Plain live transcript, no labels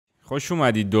خوش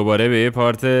اومدید دوباره به یه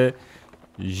پارت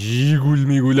ژیگول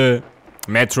میگوله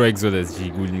مترو اگزودس.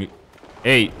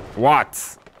 ای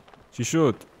وات چی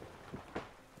شد؟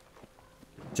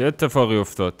 چه اتفاقی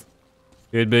افتاد؟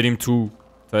 بیاید بریم تو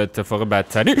تا اتفاق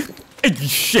بدتری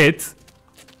شت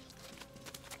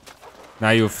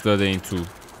نیفتاده این تو.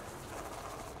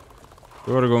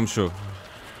 دوباره گم شو.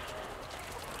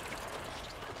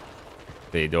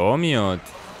 پیدا میاد.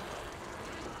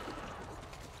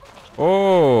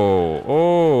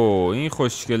 اوه این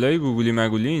خوشگلای گوگلی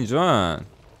مگولی اینجا هن.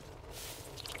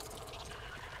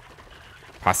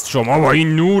 پس شما با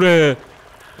این نور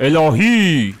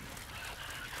الهی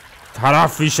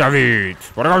طرف میشوید.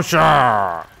 برو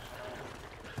شو.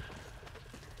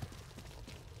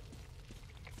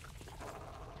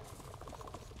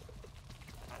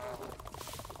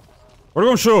 برو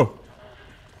گم شو.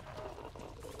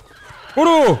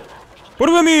 برو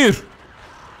بمیر.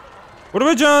 برو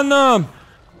به جهنم.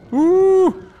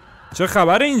 چه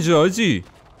خبر اینجا حاجی؟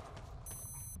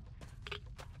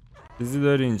 چیزی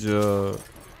داری اینجا؟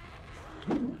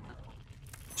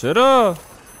 چرا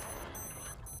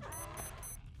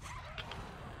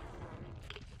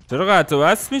قطع و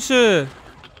بس میشه؟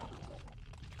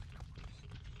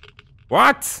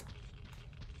 What؟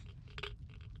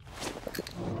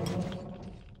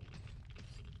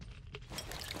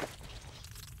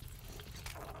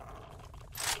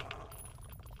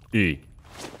 ای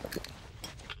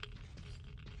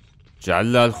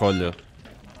جلل خالق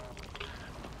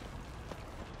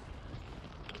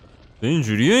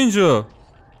اینجوریه اینجا.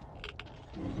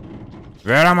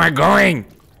 Where am I going?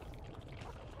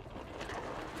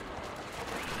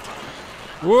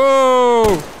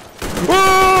 Whoa!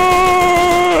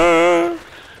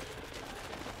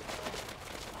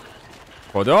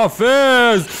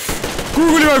 خداحافظ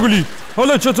گوگلی مگولی.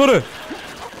 حالا چطوره؟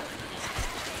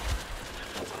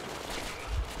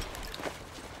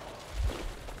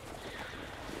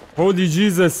 هولی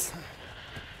جیزس.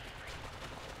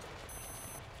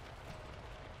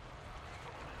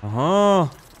 آها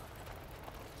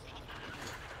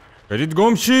برید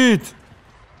گم شید.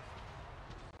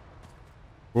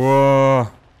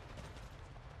 واه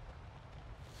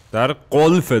در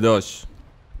قلفه داشت.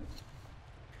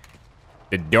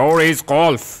 The door is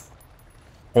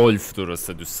قلف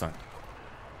درسته دوستان.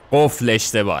 قفل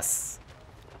اشتباس.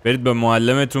 برید به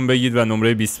معلمتون بگید و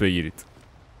نمره 20 بگیرید.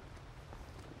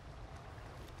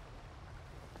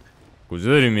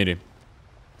 کجا داریم میریم؟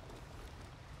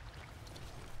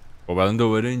 خب الان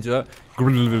دوباره اینجا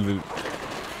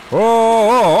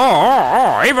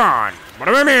ایوان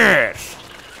برو بمیر.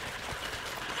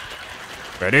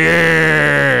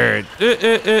 برید.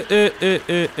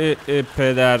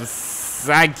 پدر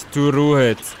سگ تو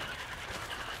روحت.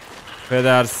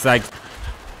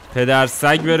 پدر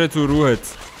سگ بره تو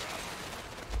روحت.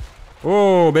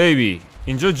 اوه بیبی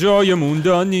اینجا جای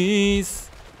موندن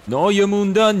نیست. نای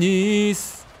موندن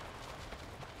نیست.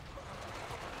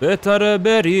 بهتره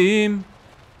بریم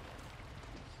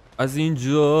از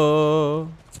اینجا.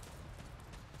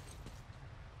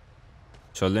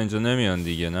 انشالله اینجا نمیان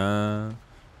دیگه. نه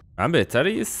من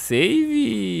بهتره یه سیوی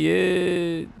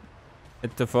یه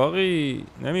اتفاقی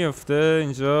نمیفته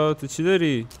اینجا. تو چی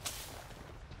داری؟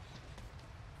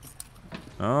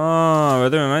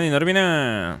 بده به من اینا رو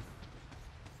بینم.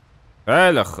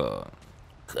 خیلی خوب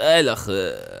خیلی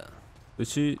خوب. تو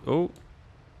چی؟ او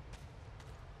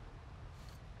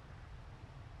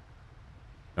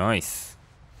نایس.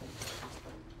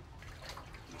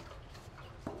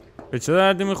 به چه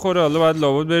دردی میخوره؟ حالا باید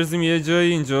لابد برزیم یه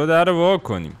جایی اینجا در وا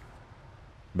کنیم.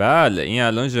 بله این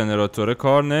الان ژنراتور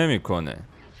کار نمیکنه.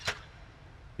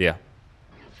 بیا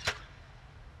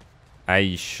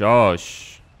ای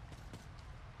شاش.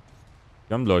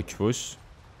 بیام لاک پوش.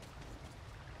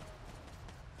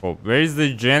 خب where is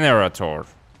the generator؟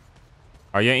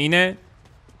 آیا اینه؟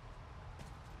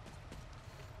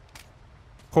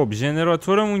 خب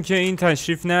ژنراتورمون که این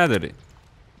تشریف نداره.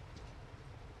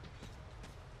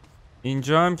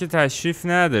 اینجا هم که تشریف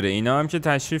نداره. اینا هم که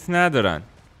تشریف ندارن.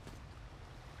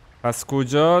 پس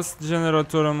کجاست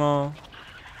ژنراتور ما؟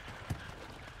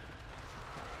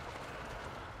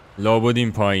 لابد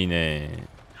این پایینه.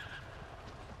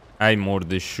 ای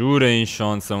مرد شور این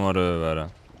شانس ما رو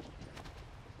ببرم.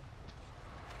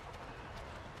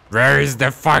 Where is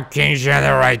the fucking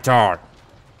generator؟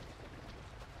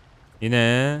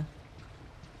 اینه؟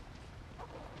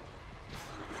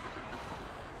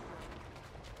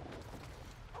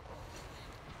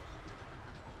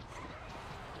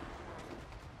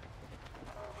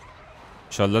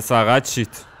 انشالله سقط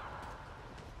شید.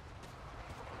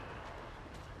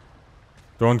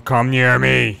 Don't come near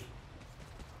me.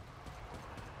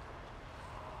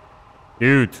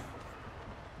 Dude.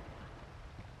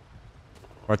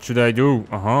 What should I do?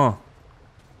 آها.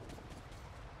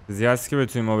 چیزی هست که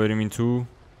بتونیم ما بریم این تو.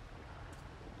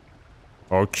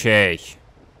 اوکی.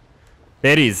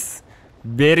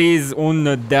 بریز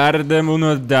اون دردمون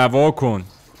رو دوا کن.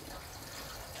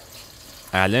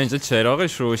 الان اینجا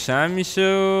چراغش روشن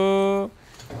میشه و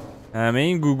همه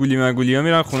این گوگولی مگولی ها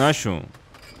میرن خونه شون.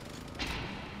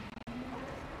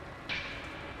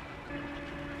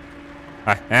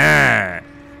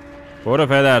 برو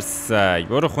پدر سگ،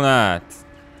 برو خونت.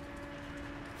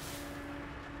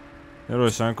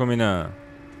 روشن کن اینم.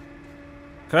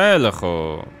 خیلی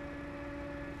خوب.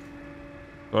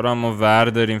 دارم ما ور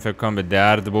داریم فکر کنم به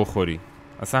درد بخوری.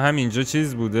 اصلا همینجا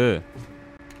چیز بوده.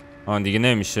 آن دیگه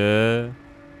نمیشه.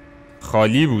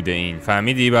 خالی بوده این،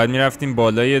 فهمیدی؟ بعد میرفتیم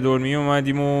بالای دور می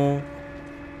اومدیم و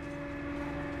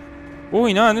اوه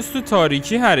اینا هنوز تو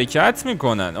تاریکی حرکت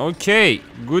میکنن. اوکی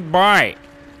گودبای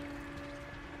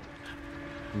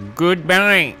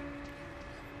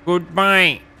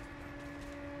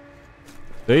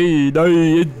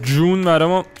دایی یه جون برای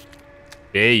ما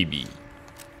بیبی.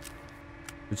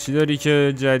 تو چی داری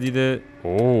که جدیده؟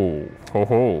 اوه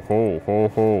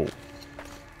هو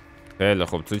خیلی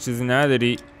خب تو چیزی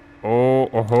نداری؟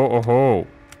 اوه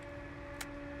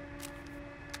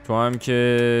تو هم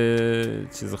که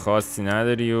چیز خاصی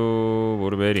نداری و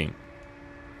برو بریم.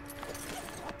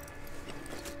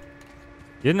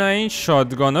 یه نه این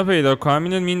شادگانا پیدا کنم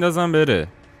اینو میندازم بره.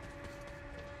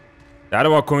 در رو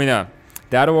واکن اینم.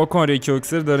 در رو واکن.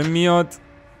 ریکیوکسر داره میاد.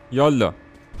 یالا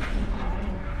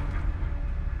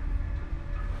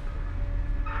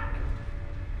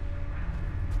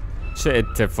چه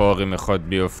اتفاقی میخواد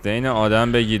بیفته؟ این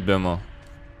آدم بگید به ما.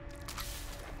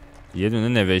 یه دونه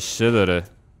نوشته داره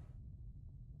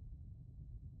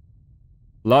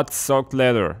Lot soaked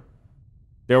leather.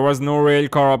 There was no rail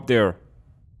car up there.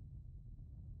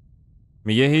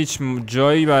 میگه هیچ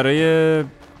جایی برای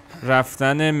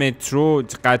رفتن مترو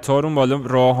قطار اون بالا،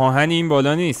 راه آهن این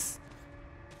بالا نیست.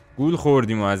 گول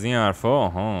خوردیم و از این حرفا.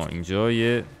 آها اینجا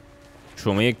یه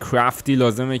شما یه کرافتی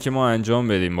لازمه که ما انجام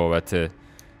بدیم بابت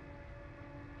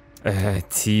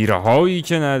تیرهایی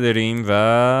که نداریم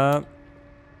و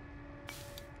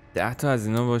 10 تا از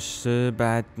اینا باشه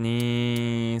بد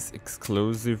نیست.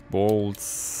 Exclusive bolts.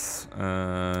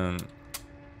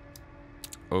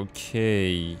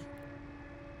 اوکی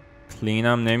کلین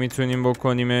هم نمیتونیم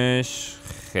بکنیمش.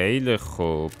 خیلی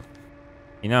خوب.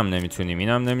 اینم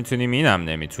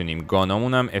نمیتونیم.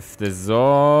 گانامون هم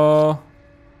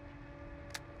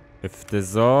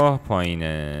افتضاح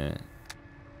پایینه.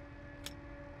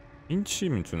 این چی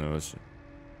میتونه باشه؟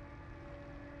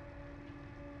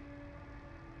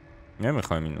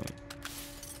 نمیخوایم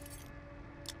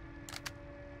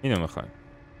اینو میخوایم.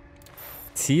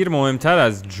 تیر مهمتر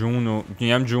از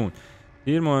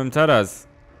تیر مهمتر از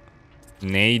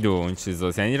نید و این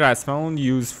چیزاست. یعنی رسما اون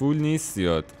یوزفول نیست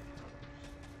زیاد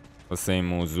واسه این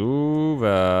موضوع.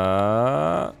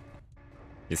 و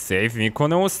یه سیف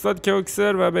میکنه استاد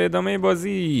کیوکسر و به ادامه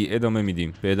بازی ادامه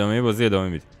میدیم.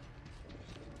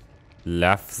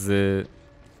 لفظ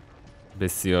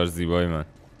بسیار زیبای من.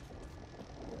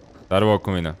 در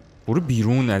واکن اینم. برو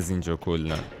بیرون از اینجا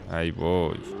کلا. ای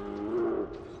وای.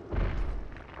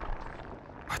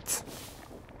 What؟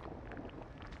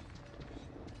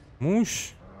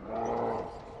 موش.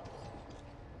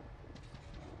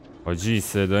 حاجی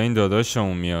صدا این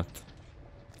داداشمون میاد.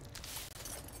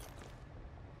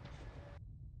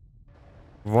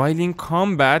 وایلین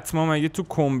کامبت. ما مگه تو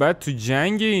کامبت تو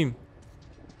جنگیم؟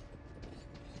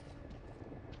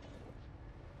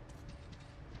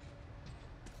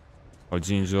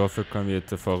 حاجی اینجا فکر کنم یه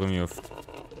اتفاقی میفته.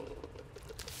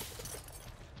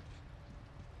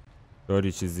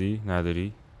 داری چیزی؟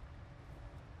 نداری؟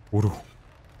 برو.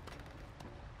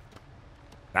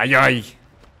 نیای.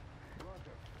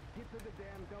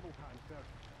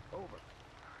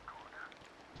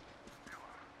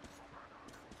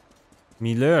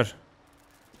 میلر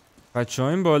بچه ها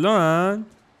این بالا هن؟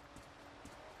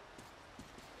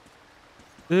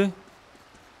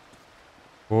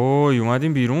 اوی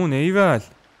اومدیم بیرون. ایول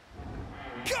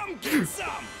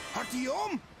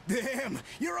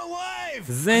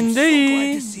زنده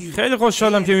ای؟ خیلی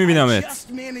خوشحالم که میبینمت.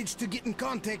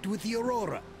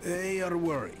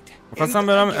 خواستم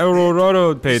برم اورورا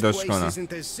رو پیداش کنم.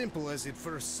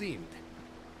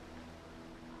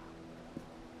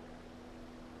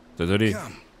 چطوری؟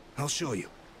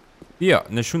 بیا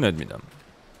نشونت میدم.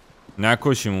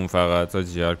 نکشیمون فقط.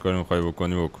 حاجی هر کاری میخوای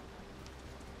بکنی بکن.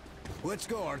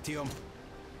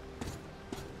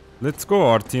 Let's go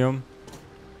آرتیوم.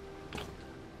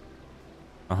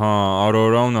 آها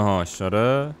آرورا اونهاش.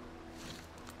 آره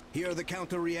Hear the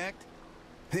counter react?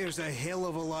 There's a hell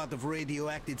of a lot of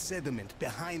radioactive sediment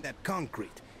behind that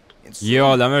concrete. یه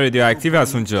عالمه رادیواکتیو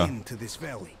هست اونجا.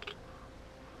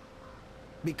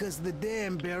 Because the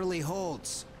dam barely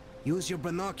holds. Use your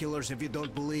binoculars if you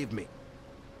don't believe me.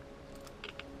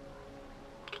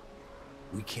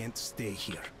 We can't stay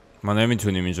here. ما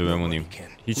نمیتونیم اینجا بمونیم.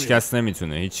 هیچ کس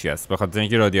نمیتونه، هیچ کس. به خاطر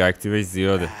اینکه رادیواکتیوش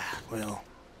زیاده.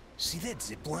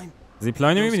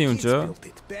 زیپلاین رو میبینی اونجا؟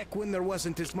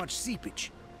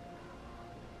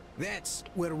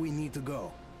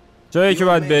 جایی که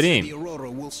باید بریم.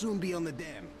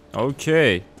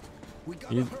 اوکی.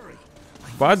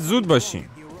 باید زود باشیم.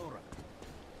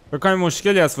 بکنیم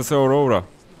مشکلی هست واسه اورورا.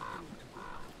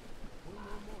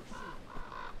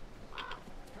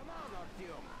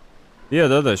 بیا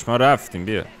داداش ما رفتیم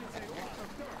بیا.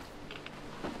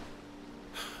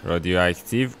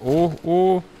 رادیواکتیو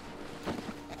اوه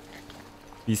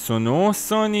 29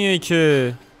 ثانیه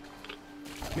که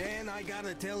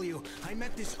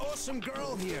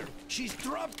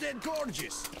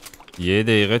یه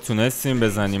دقیقه تونستیم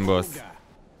بزنیم باز.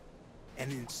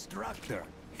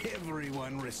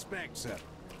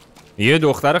 یه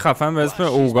دختر خفن به اسم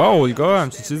اولگا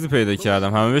همچین چیزی پیدا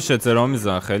کردم. همه بهش احترام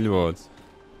میذارن. خیلی باحال.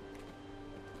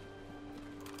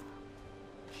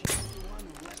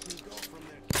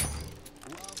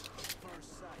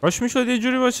 باش میشد یه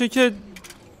جوری باشه که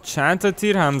چند تا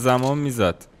تیر همزمان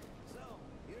میزد.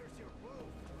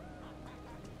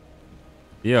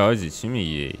 بیا آجی چی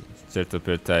میگی؟ چرت و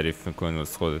پرت تعریف میکنی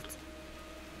واسه خودت.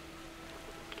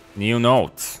 نیو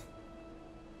نوت.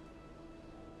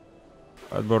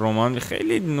 باید با رمان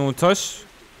خیلی نوتاش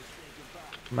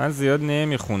من زیاد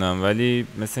نمیخونم ولی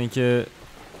مثل اینکه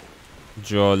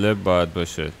جالب باید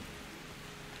باشه.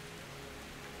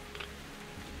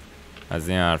 از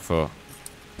این حرفا.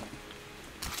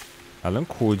 الان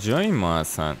کجاییم ما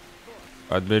اصلا؟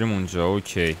 باید بریم اونجا.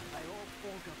 اوکی.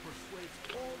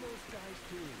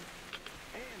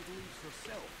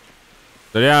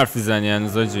 داری حرف میزنی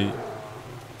هنوز آجی؟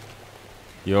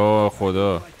 یا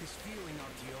خدا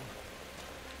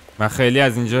من خیلی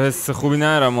از اینجا حس خوبی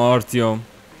ندارم آرتیوم.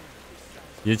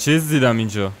 یه چیز دیدم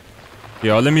اینجا.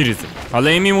 یا حالا میریزه. حالا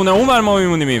این میمونه اون بر ما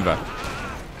میمونیم این بر.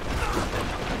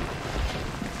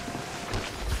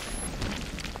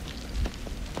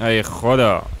 ای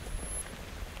خدا.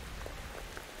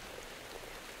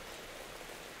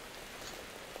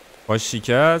 با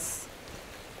شکست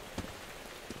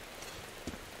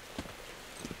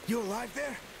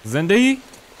زنده ای؟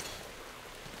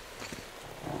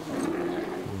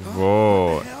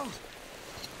 وای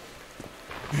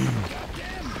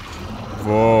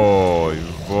وای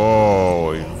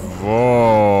وای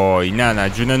وای نه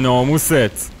جون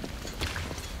ناموست.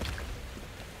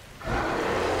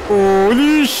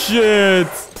 اولی شت.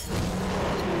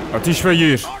 آتیش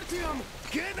بگیر.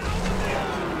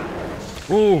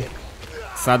 اوه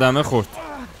صدمه خورد.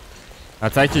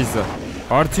 اتکش زد.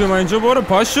 آرتیوم اینجا برو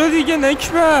پاشو دیگه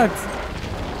نکبت.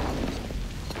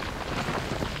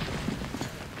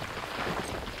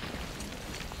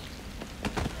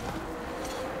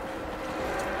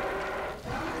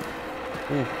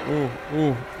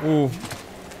 اوه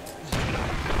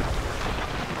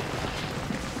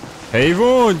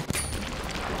حیوان.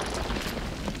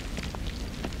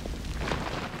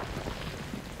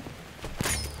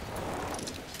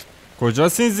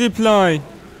 کجاست این زیپلاین؟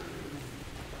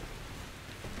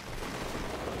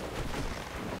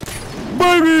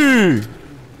 بیبی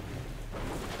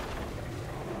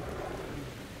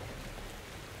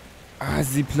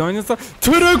زیپلاین اصلا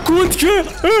ترکوند که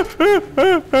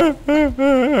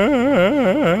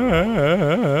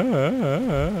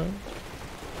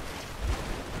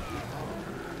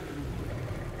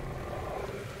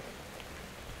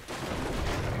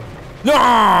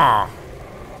No!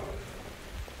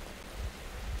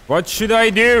 What should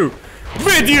I do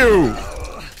with you?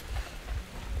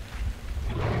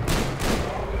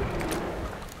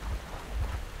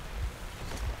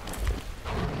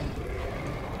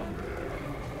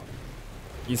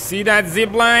 You see that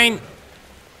zip line?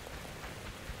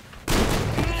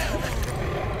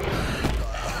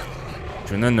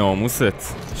 جون ناموست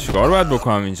چیکار باید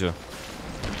بکنم اینجا؟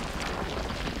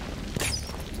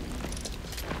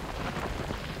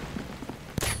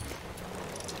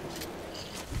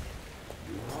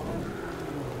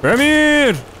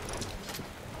 بمیر!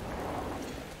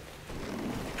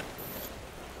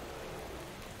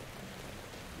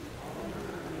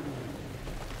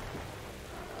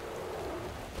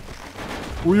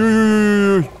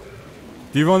 اوی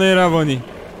دیوانه روانی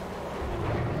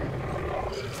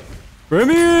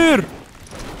بمیر!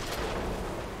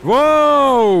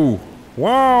 واو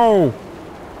واو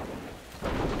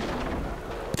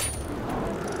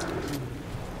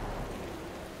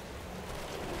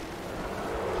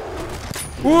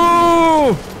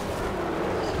اوه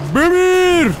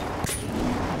بمیر.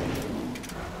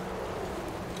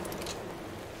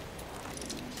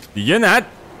 دیگه نه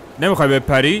نمیخوای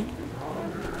بپری؟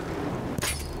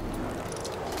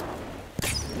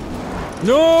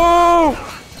 نو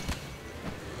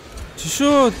چی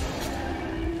شد؟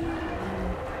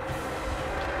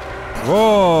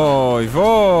 وای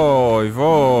وای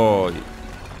وای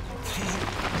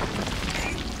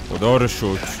خدا رو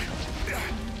شکر.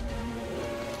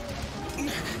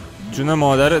 جون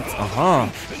مادرت. آها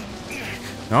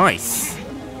نایس.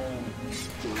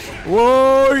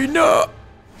 وای نه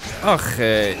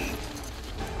آخه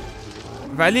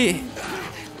ولی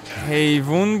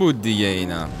حیوان بود دیگه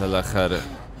اینم بالاخره.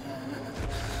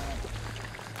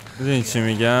 ببین چی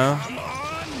میگم.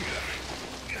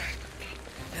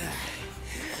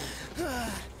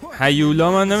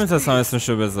 هیولا من نمیتونستم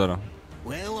اسمشو بذارم.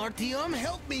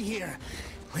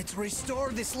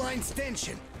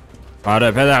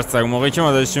 آره پدرسگ موقعی که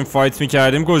ما داشتیم فایت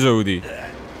میکردیم کجا بودی؟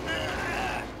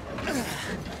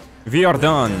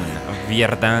 ویردن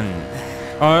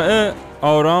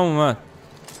آرام اومد.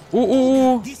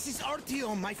 او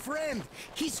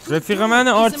رفیق من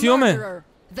آرتیومه.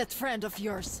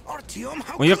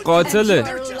 اون یه قاتله.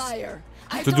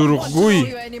 تو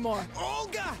دروغگویی.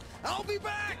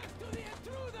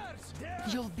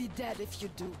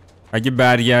 اگه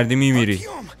برگردی میمیری.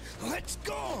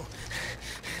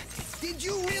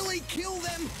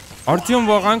 آرتیوم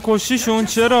واقعا کشیشون؟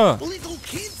 چرا؟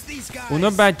 اونا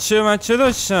بچه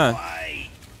داشتن.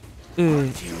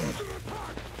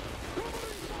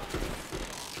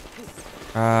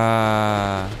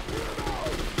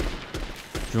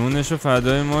 جونشو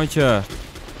فدای ما کرد.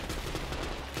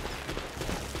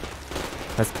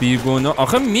 پس بیگناه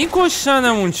آخه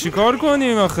میکشنمون چیکار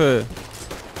کنیم آخه؟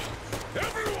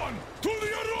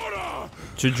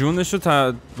 چه جونشو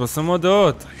واسه ما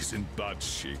داد.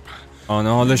 آنه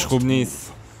حالش خوب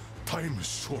نیست.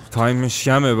 تایمش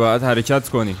کمه باید حرکت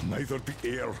کنیم.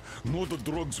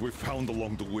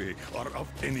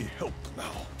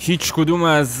 هیچ کدوم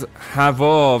از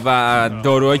هوا و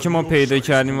داروهایی که ما پیدا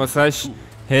کردیم واسهش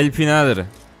هلپی نداره.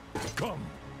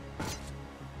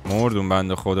 مردون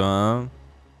بنده خدا هم.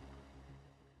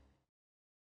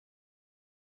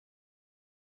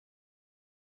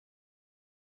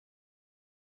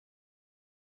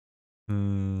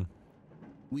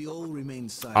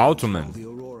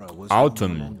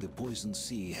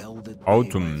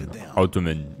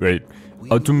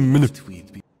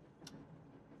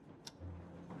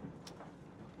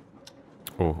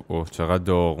 اوه چقدر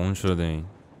داغون شده این.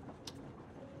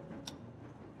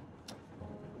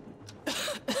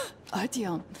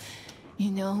 Artyom,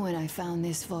 you know when I found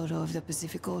this photo of the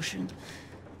Pacific Ocean,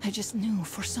 I just knew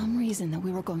for some reason that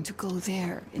we were going to go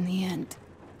there in the end.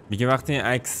 میگه وقتی این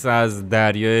عکس از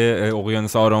دریای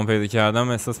اقیانوس آرام پیدا کردم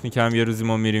احساس میکردم یه روزی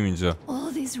ما میریم اینجا.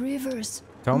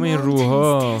 تمام این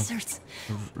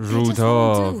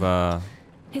رودها و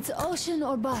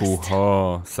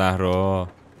کوهها، صحراها،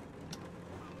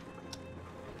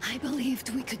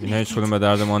 اینا هیچ کدوم به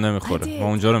درد ما نمیخوره. ما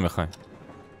اونجا رو میخوایم.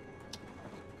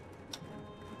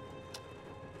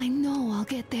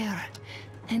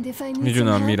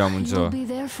 میدونم میرم اونجا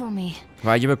و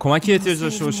اگه به کمکی احتیاج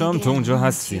داشته باشم تو اونجا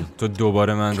هستی. تو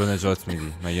دوباره من رو نجات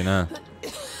میدی مگه نه؟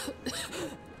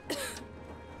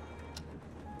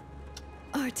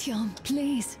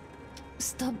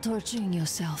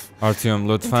 آرتیوم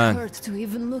لطفاً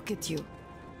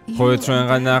خودت رو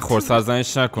اینقدر نخور،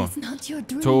 سرزنش نکن.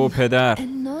 تو و پدر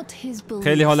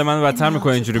خیلی حال من بدتر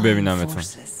میکنه اینجوری ببینمتون.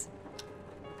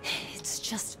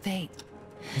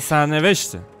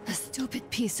 سرنوشته. A stupid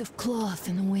piece of cloth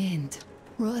in the wind,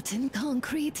 rotten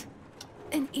concrete,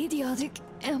 an idiotic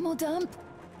ammo dump.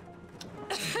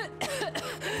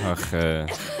 آخه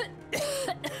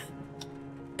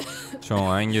چه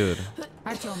آهنگی داره.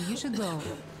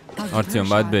 آرتیوم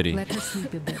باید بری.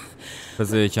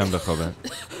 بذار یکم بخوابه.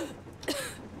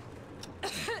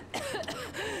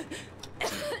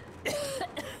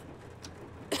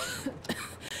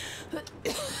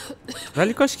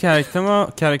 ولی کاش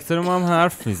کرکتر ما هم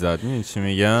حرف میزد. میدونی چی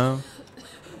میگم؟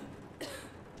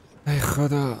 ای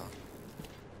خدا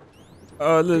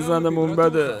حال زنمون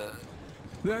بده.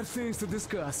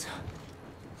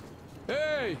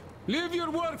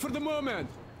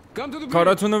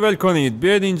 کاراتون رو ول کنید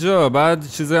بیاید اینجا، بعد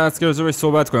چیزی هست که راجع بهش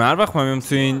صحبت کنیم. هر وقت ما میام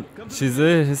تو این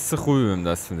چیزه حس خوبی بهم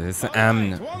دست میده، حس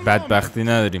امن. بدبختی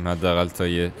نداریم حداقل تا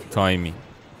یه تایمی.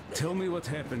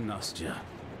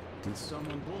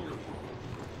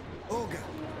 Olga,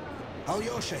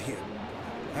 Alyosha here.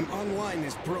 I'm online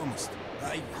as promised.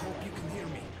 I hope you can hear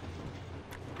me.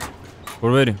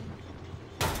 برو بریم.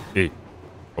 ای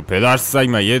خب پدر سگ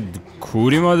مگه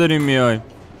کوری ما داریم میایم؟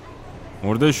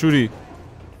 مرده شوری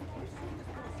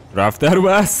رفته رو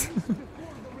بس.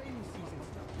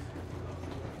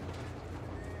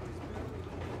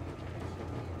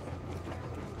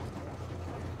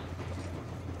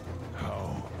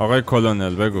 آقای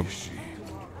کلونل بگو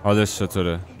حالش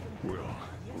چطوره؟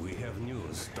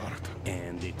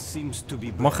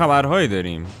 ما خبرهایی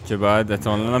داریم که باید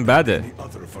احتمالاً بده.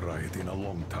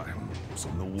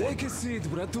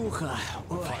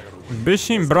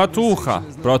 بشین براتوخا.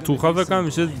 براتوخا فکر کنم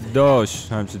میشه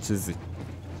داشت همچه چیزی.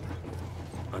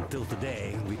 Until today,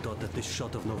 we thought that this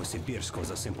shot of Novosibirsk was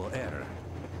a simple error.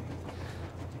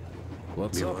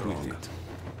 What's up with it?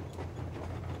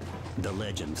 The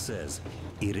legend says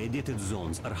irradiated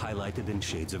zones are highlighted in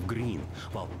shades of green,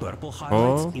 while purple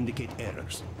highlights indicate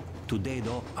errors. Today,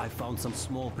 though, I found some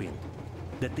small print.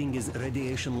 The thing is,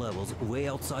 radiation levels way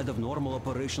outside of normal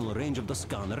operational range of the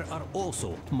scanner are also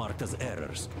marked as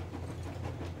errors.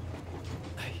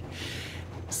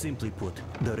 Simply put,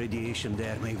 the radiation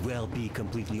there may well be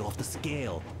completely off the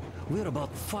scale. We're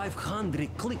about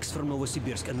 500 clicks from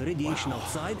Novosibirsk and the radiation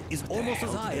outside is almost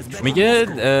as high as... میگه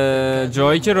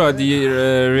جایی که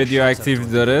رادیواکتیو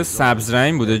داره سبز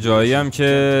رنگ بوده، جایی هم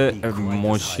که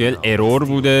مشکل ارور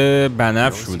بوده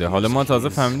بنفش بوده. حالا ما تازه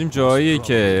فهمیدیم جایی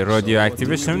که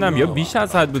رادیواکتیوش نمیدونم یا بیش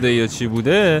از حد بوده یا چی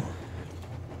بوده،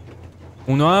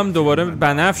 اونا هم دوباره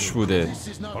بنفش بوده.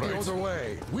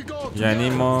 یعنی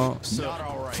ما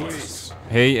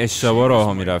هی اشتباه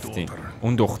راه می رفتیم.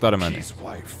 اون دختر منه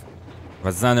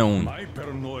و زن اون،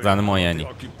 زن ما یعنی.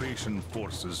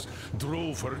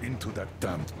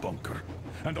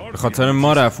 به خاطر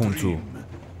ما رفت اون تو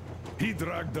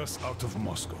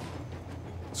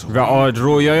و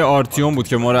رویای آرتیوم بود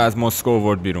که ما رو از مسکو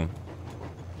آورد بیرون.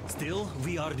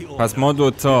 پس ما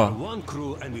دوتا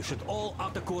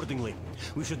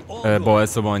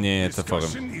باعث و بانی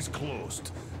اتفاقیم.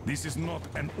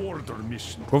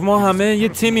 گفت ما همه یه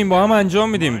تیمیم با هم انجام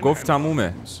میدیم. گفت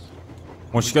تمومه،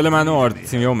 مشکل من و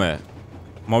آرتیومه،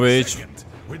 ما به هیچ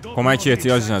کمکی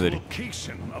احتیاج نداریم.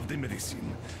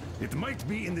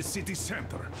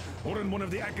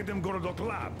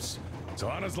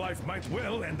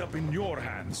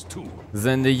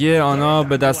 زندگی آنا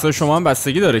به دست شما هم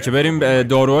بستگی داره که بریم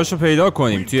داروهاشو پیدا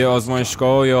کنیم توی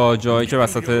آزمایشگاه یا جایی که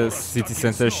وسط سیتی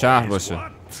سنتر شهر باشه.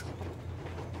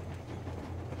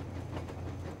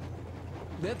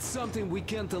 That's something we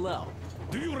can't allow.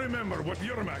 Do you remember what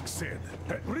Yermak said?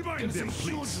 Rewind them, please. There's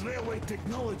a huge railway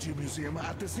technology museum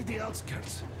at the city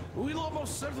outskirts. We'll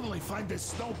almost certainly find a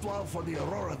snowplow for the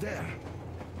Aurora there.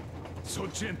 So,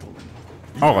 gentlemen,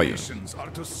 your missions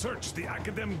are to search the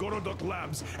Academ Gorodok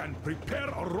labs and prepare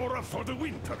Aurora for the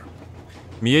winter.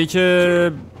 میگه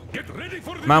که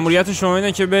مأموریت شما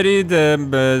اینه که برید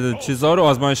چیزها رو،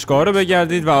 آزمایشگاه رو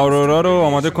بگردید و آرورا رو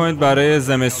آماده کنید برای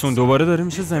زمستون. دوباره داره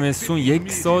میشه زمستون.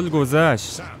 1 سال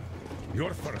گذشت.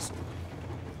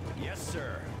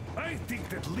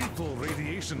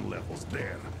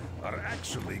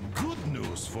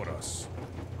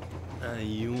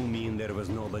 You mean there was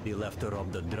nobody left to rob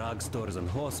the drugstores and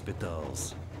hospitals?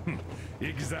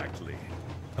 Exactly.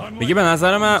 میگه به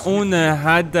نظر من اون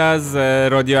حد از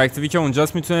رادیواکتیوی که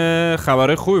اونجاست میتونه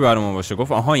خبر خوبی برامون باشه.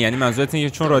 گفت آها، یعنی منظورت اینه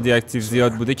که چون رادیواکتیو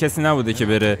زیاد بوده کسی نبوده که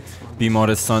بره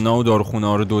بیمارستانا و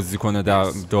داروخونه‌ها رو دزدی کنه،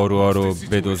 داروها رو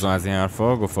بدزدن از این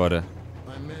حرفا. گفت آره.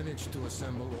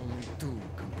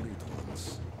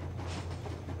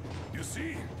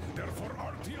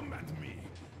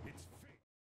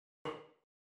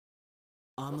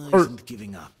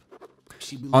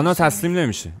 آنا تسلیم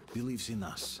نمیشه.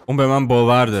 اون به من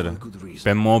باور داره،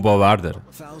 به ما باور داره،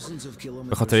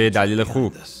 به خاطر یه دلیل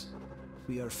خوب.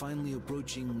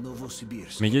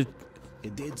 میگه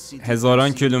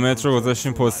هزاران کیلومتر رو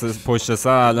گذاشتیم پشت سر،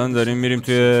 الان داریم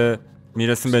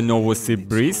میرسیم به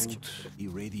نووسیبیرسک،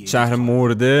 شهر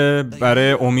مرده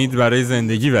برای امید برای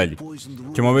زندگی، ولی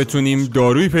که ما بتونیم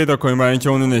دارویی پیدا کنیم برای اینکه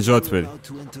اونو نجات بدیم.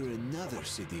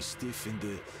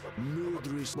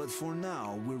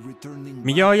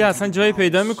 میگه آیا اصلا جایی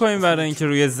پیدا میکنیم برای اینکه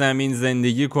روی زمین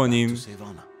زندگی کنیم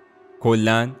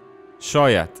کلن؟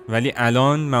 شاید، ولی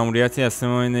الان مأموریتی اصلی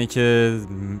ما اینه که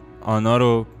آنا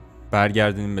رو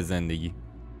برگردونیم به زندگی.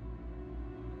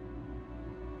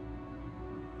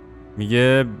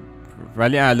 میگه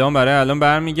ولی برای الان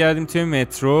برمیگردیم توی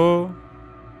مترو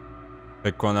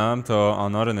فکر کنم تا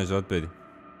آنا رو نجات بدیم.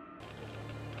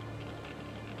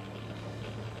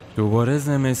 دوباره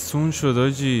زمستون شد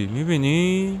آجی،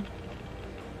 میبینی؟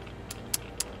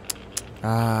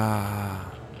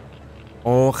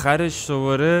 آخرش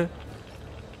دوباره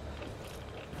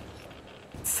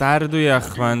سرد و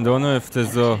یخبندان و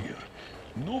افتضاح.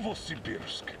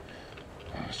 Novosibirsk.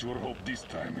 Sure hope this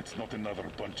time it's not another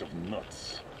bunch of nuts.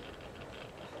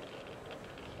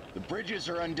 The bridges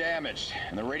are undamaged,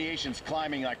 and the radiation's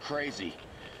climbing like crazy.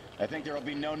 I think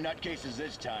there'll be no nutcases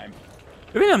this time.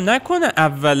 ببینم نکنه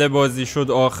اول بازی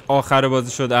شد آخر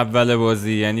بازی شد اول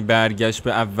بازی، یعنی برگشت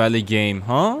به اول گیم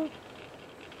ها.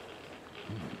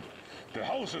 The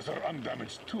houses are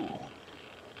undamaged too.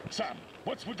 Sam,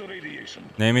 what's with the radiation?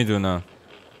 نمیدونم.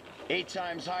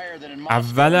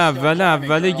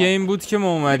 اول گیم بود که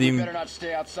ما اومدیم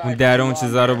اون در اون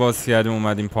چیزا رو باز کردیم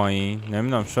اومدیم پایین.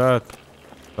 نمیدونم شاید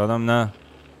دادم نه.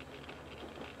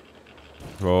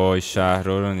 وای شهر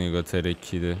رو نگاه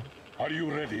ترکیده.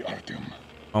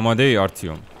 آماده ای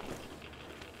آرتیوم؟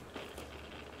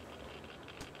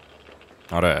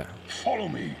 آره.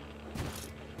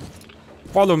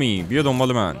 Follow me. بیا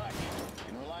دنبال من.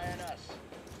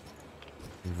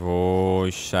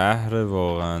 وای شهر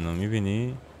واقعا رو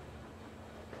میبینی؟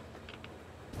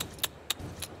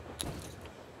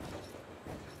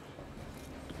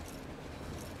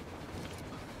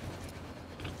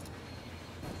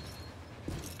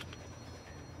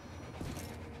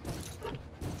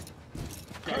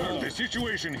 The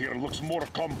situation here looks more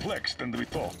complex than we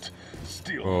thought.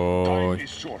 Still, time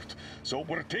is short, so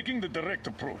we're taking the direct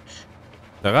approach.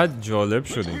 چقدر جالب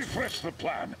شدیم. Let's refresh the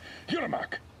plan.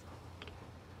 Yermak.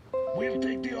 We'll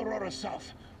take the Aurora south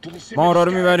to the ما آرا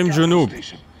رو میبریم جنوب. I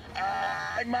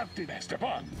mapped it,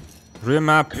 Stepan. روی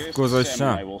مپ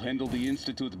گذاشتم. I will handle the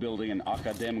institute building in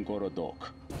Akadem Gorodok.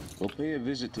 We'll pay a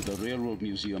visit to the railroad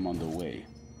museum on the way.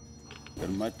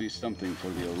 There might be something for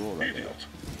the Aurora. Idiot.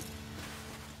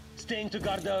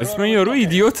 اسم یارو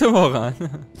ایدیوته واقعا.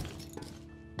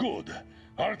 Good.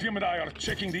 Artyom and I are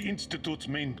checking the institute's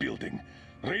main building.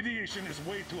 Radiation is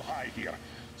way too high here,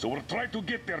 so we'll try to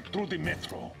get there through the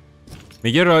metro.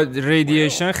 میگه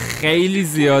رادییشن خیلی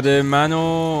زیاده. من و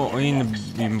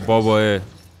این باباه،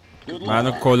 من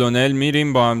و کلونل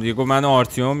میریم با هم دیگه. من و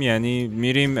آرتیوم یعنی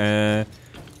میریم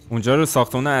اونجا رو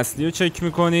ساختمان اصلی رو چک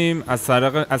میکنیم. از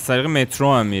طریق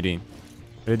مترو هم میریم.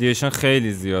 رادییشن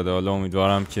خیلی زیاده. حالا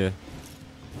امیدوارم که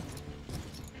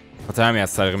خاطر همین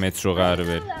از طریق مترو قراره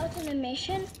بریم.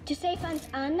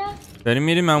 داریم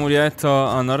میریم ماموریت تا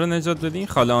آنا رو نجات بدیم.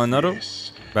 خاله آنا رو.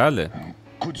 بله.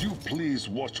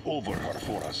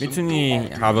 میتونی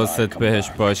حواست بهش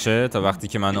باشه تا وقتی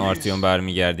که من و آرتیوم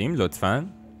برمیگردیم لطفاً.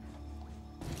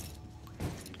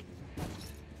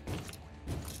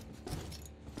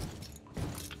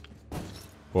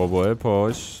 بابا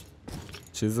پاش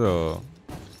چیزا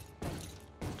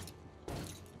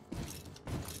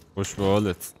خوش به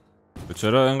حالت.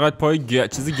 چرا اینقدر پای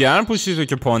چیزی گرم پوشی تو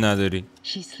که پا نداری؟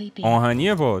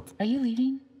 آهنیه پات.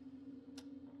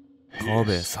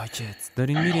 خوابه. ساکت.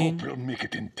 دارین میرین؟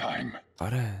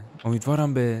 آره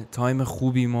امیدوارم به تایم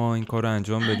خوبی ما این کار رو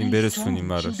انجام بدیم برسونیم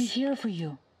براش.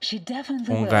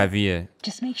 اون قویه.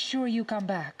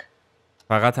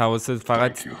 فقط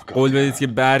قول بدید که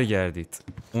برگردید.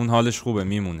 اون حالش خوبه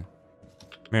میمونه.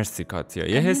 مرسی کاتیا.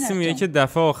 یه حسی میگه که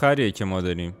دفعه آخریه که ما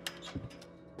داریم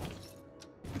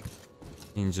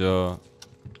اینجا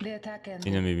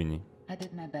اینو میبینی.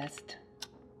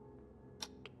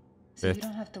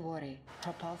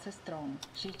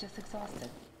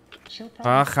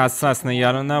 فقط خسته است.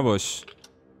 نگران نباش.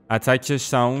 اتکش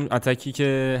تموم. اتکی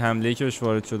که حمله‌ای که بهش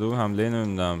وارد شده بود، حمله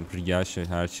نمیدونم ریگش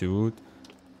هرچی بود،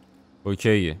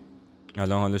 اوکیه.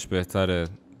 الان حالش بهتره.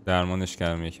 درمانش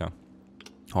کردم یکم.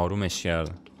 آرومش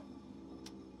کردم.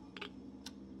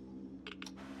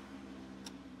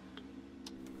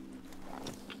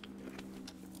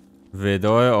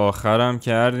 وداع آخرم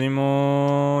کردیم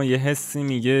و یه حسی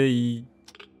میگه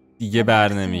دیگه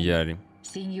بر نمیگردیم.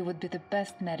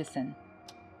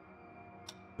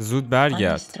 زود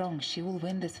برگرد.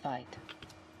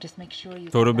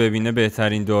 تو رو ببینه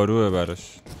بهترین داروه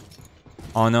براش.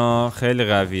 آنا خیلی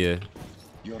قویه.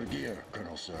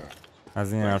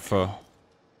 از این حرفا.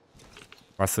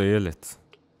 وسایلت.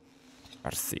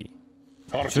 فرسی.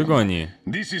 چگونی؟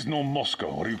 This is no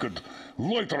Moscow where you could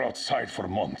loiter outside for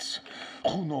months.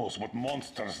 Who knows what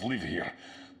monsters live here?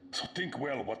 So think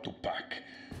well what to pack.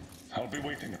 I'll be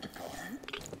waiting at the car.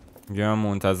 میگم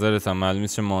منتظرتم. معلوم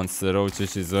نیست چه مانسترها و چه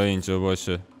چیزایی اینجا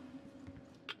باشه.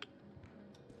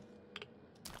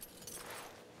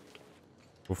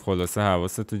 گفت خلاصه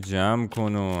حواستو جمع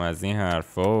کن و از این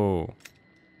حرفا.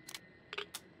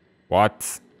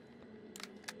 What؟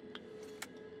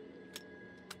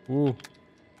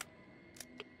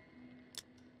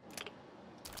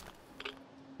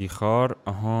 بیخار.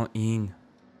 آها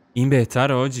این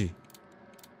بهتره آجی.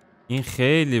 این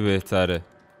خیلی بهتره.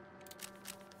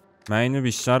 من اینو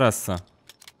بیشتر هستم.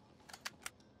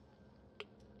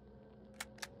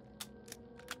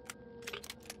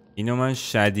 اینو من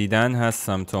شدیدن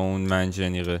هستم تا اون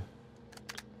منجنیقه.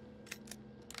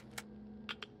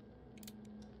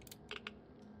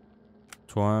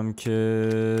 تو هم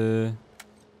که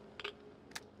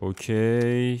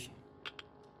اوکی.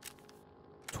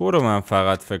 تو رو من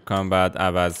فقط فکر کنم باید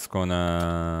عوض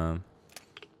کنم.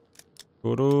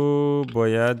 تو رو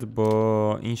باید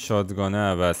با این شاتگانه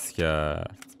عوض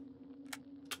کرد.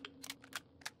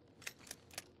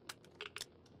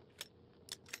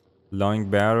 لانگ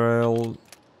برل.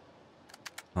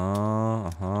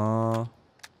 آها.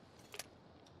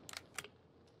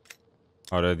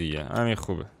 آره دیگه همین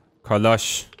خوبه.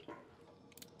 کالاش.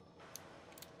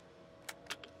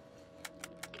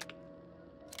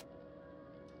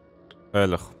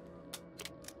 خیلی خوب.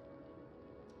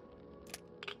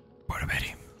 برو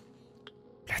بریم.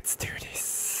 Let's do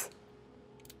this.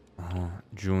 آها.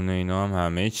 جون اینا هم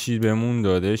همه چی بهمون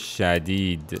داده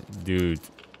شدید دود.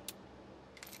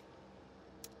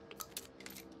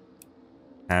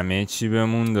 همه چی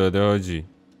بهمون داده حاجی.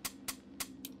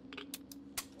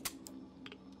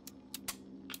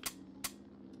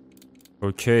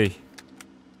 اوکی.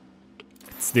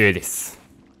 Let's do this.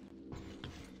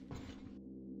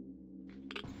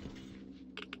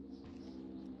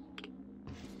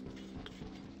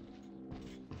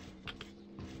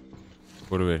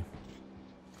 برو بریم.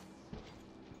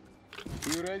 You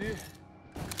ready?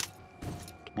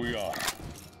 We are.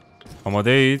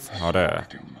 آماده اید؟ آره.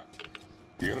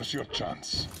 Here's your chance.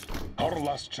 Our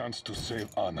last chance to save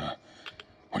Anna.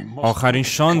 آخرین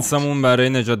شانسمون برای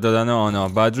نجات دادن آنا.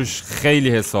 بعد روش خیلی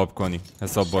حساب کنیم.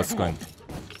 حساب باز کنیم.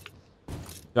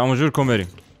 جمع جور کن بریم.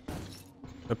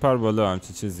 بپر بالا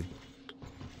همچی چیزی.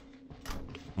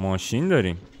 ماشین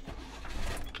داریم.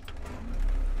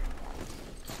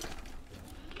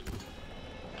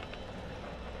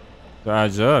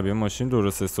 عجب یه ماشین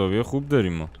درست حسابی خوب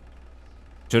داریم ما.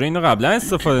 چرا اینو قبلا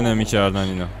استفاده نمی کردن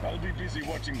اینا؟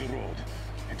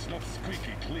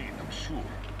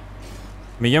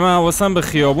 میگه من حواسم به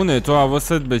خیابونه، تو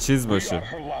حواست به چیز باشه.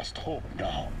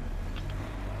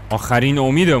 آخرین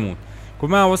امیدمون.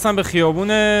 گفت من حواسم به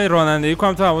خیابونه رانندگی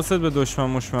کنم، تو حواست به دشمن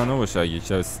مشمنو باشه اگه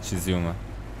چیزی اومد.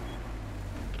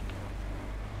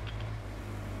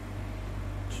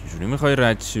 چجوری میخوای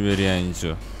رد چی بری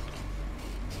اینجا؟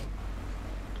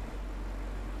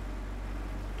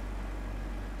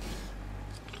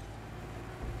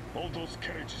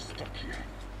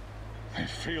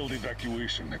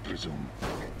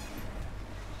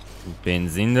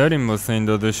 بنزین داریم واسه این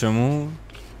داداشمون؟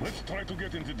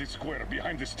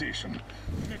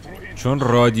 چون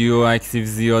رادیو اکتیو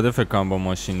زیاده فکر کنم با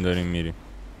ماشین داریم میریم.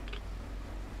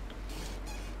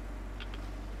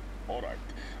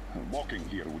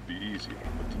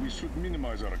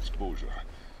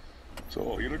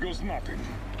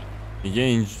 میگه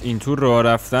این تو راه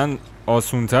رفتن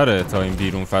آسون تره تا این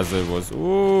بیرون فضای باز.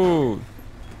 اوه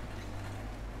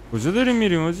کجا داریم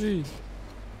میریم آجی؟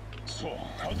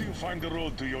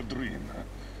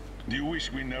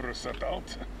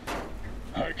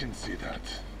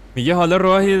 میگه حالا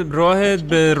راه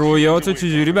به رویاتو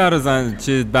چجوری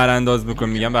برانداز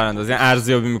میکنیم؟ میگم برانداز یعنی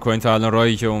ارزیابی میکنیم تا الان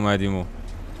راهی که اومدیم و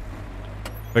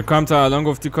بکنم تا الان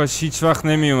گفتی کاش هیچ وقت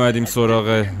نمی اومدیم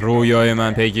سراغ رویای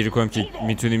من پیگیری کنیم که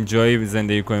میتونیم جایی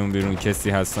زندگی کنیم بیرون کسی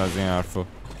هست از این حرفا.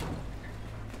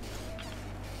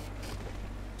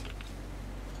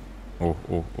 اوه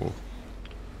اوه اوه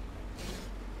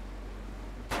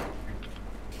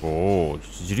اوه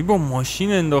چجوری با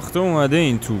ماشین انداخته اومده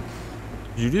این تو؟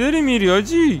 چجوری داری میری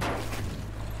آجی؟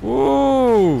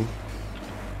 اوه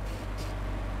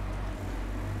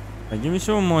اگه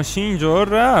میشه با ماشین اینجا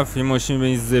رفت. یه ماشین به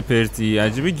این زپرتی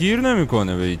عجیبه گیر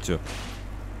نمیکنه به هیچ جا.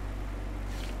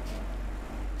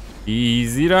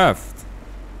 ایزی رفت.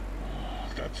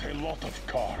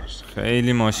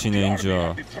 خیلی ماشینه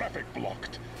اینجا.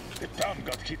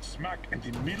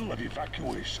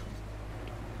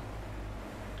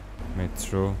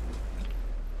 مترو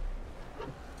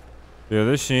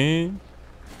پیاده شین؟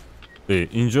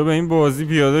 اینجا به این بازی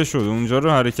پیاده شد اونجا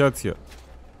رو حرکت کرد.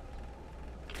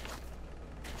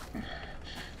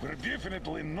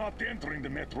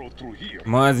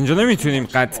 ما از اینجا نمیتونیم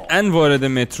قطعا وارد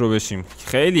مترو بشیم.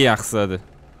 خیلی یخ زده.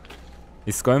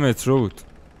 ایستگاه مترو بود.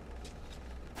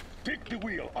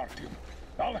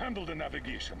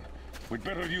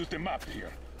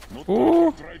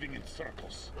 اوه.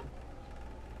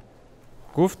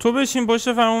 گفت تو بشین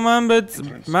باشه فرمو من بهت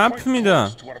مپ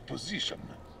میدم.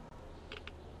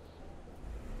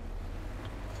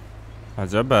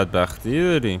 عجب بدبختی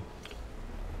داریم.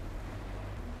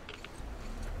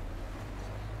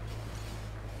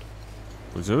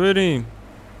 کجا بریم؟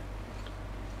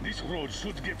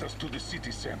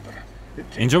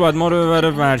 اینجا باید ما رو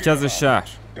ببره مرکز شهر.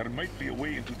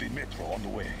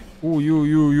 اوی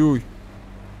اوی اوی اوی.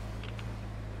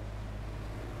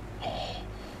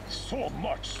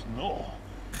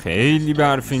 خیلی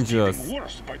برف اینجاست.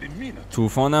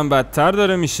 طوفانم بدتر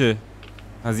داره میشه.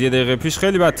 از یه دقیقه پیش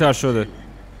خیلی بدتر شده.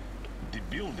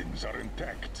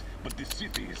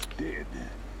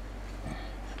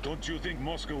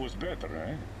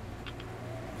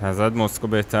 نظرت مسکو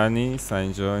بهتر نیست؟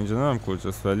 اینجا نمیم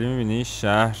کجاست ولی میبینی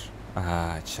شهر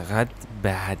چقدر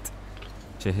بد.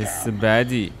 چه حس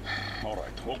بدی.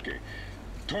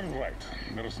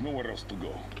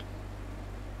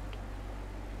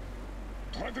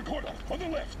 Try the corner on the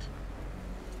left.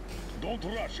 Don't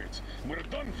rush it. We're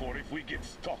done for if we get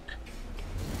stuck.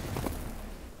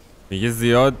 میگه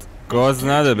زیاد گاز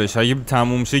نده بهش. اگه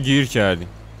تموم شه گیر کردیم.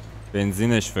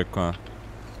 بنزینش فکر کنم.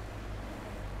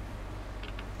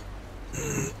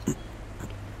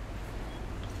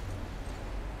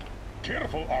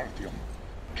 Careful, Artyom.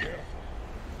 Careful.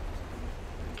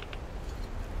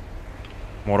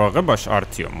 مراقب باش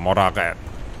آرتیوم. مراقب.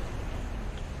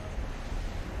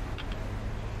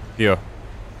 بیا.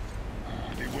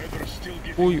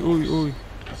 اوی اوی اوی.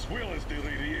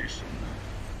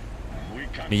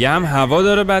 میگه هم هوا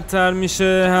داره بدتر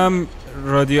میشه هم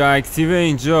رادیواکتیو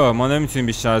اینجا. ما نمیتونیم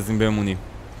بیشتر از این بمونیم.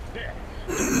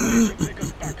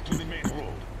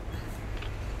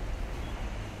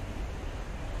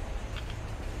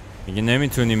 میگه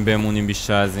نمیتونیم بمونیم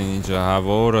بیشتر از این اینجا.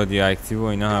 هوا و رادیواکتیو و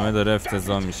اینا همه داره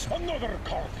افتضاح میشه.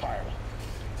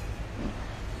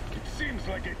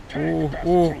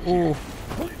 اوه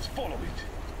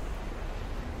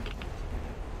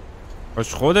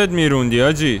باش خودت میروندی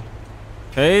آجی.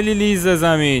 خیلی لیزه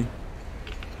زمین.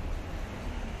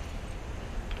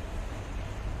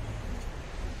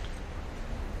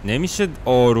 نمیشه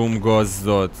آروم گاز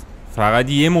داد. فقط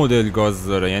یه مدل گاز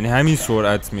داره. یعنی همین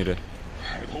سرعت میره.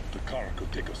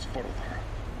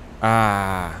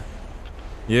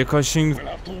 یه کاش این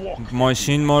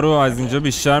ماشین ما رو از اینجا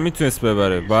بیشتر میتونست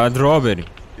ببره. باید راه بریم.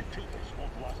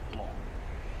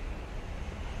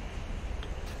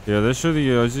 پیاده شو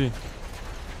دیگه آجی.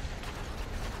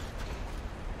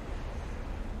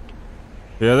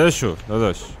 پیاده شو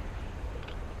داداش.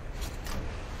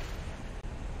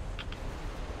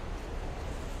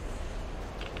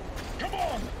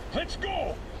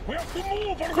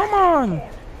 Come on.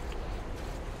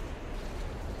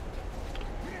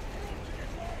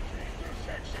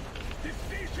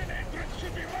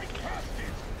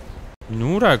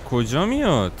 نور کجا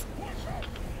میاد؟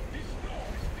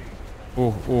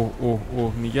 اوه اوه اوه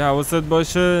اوه. میگه حواست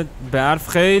باشه برف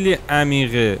خیلی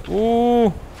عمیقه.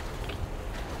 اوه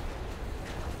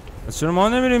از چرا ما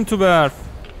نمیریم تو برف؟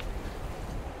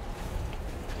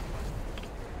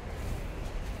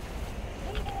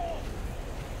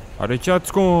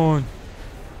 حرکت کن.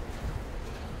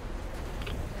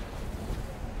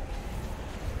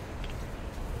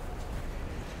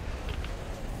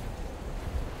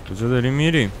 کجا داریم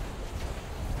میریم؟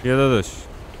 بیا داداش.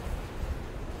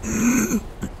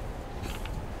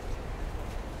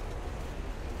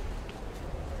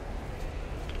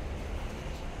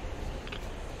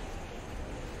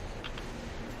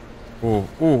 اوه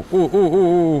اوه اوه اوه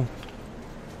اوه.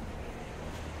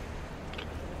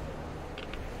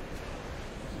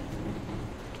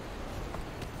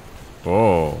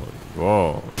 وای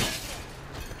وای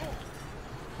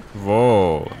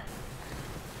وای.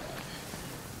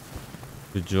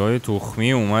 به جای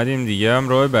تخمی اومدیم دیگه. هم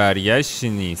راه برگشتی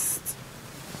نیست.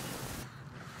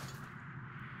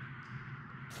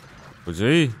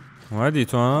 کجایی؟ اومدی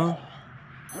تو ها؟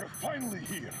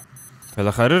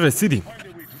 بالاخره رسیدیم.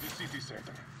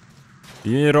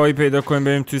 یه راهی پیدا کنیم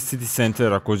بریم توی سیتی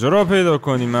سنتر. کجا راه پیدا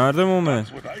کنیم مرد مومن؟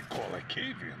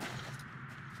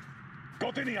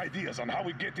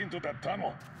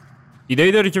 ایده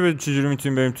ای داری که چجوری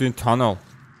میتونیم بریم توی این تانل؟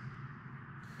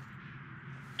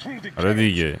 آره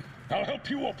دیگه.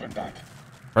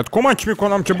 باید کمک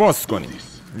میکنم که باز کنیم.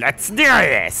 Let's do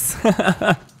this.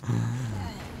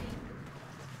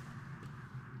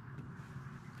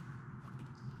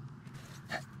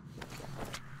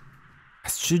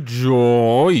 از چه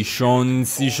جایی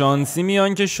شانسی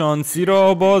میان که شانسی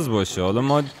را باز باشه. حالا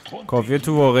ما کافیه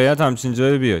تو واقعیت همچین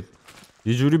جایی بیاد.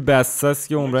 یه جوری بسته است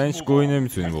که عمرن هیچ گویی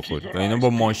نمیتونی بخوری و اینا با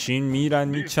ماشین میرن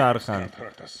میچرخن.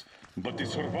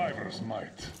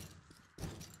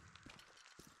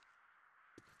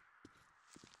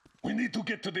 We need to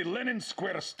get to the Lenin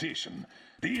Square station.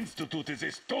 The institute is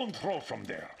a stone throw from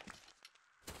there.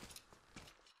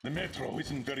 The metro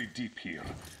isn't very deep here,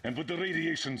 and with the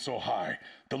radiation so high,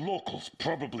 the locals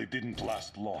probably didn't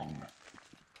last long.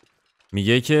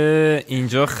 میگه که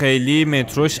اینجا خیلی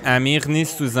متروش عمیق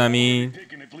نیست تو زمین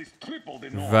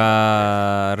و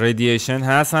ردییشن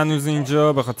هست هنوز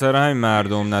اینجا، به خاطر همین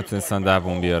مردم نتونستن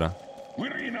دووم بیارن،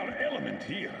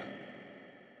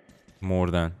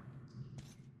 مردن.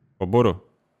 با برو.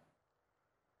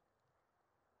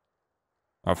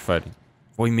 آفرین.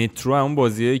 وای مترو همون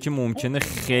بازیایی که ممکنه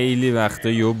خیلی وقتا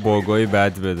یه باگای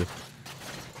بد بده،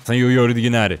 مثلا یه یارو دیگه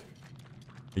نره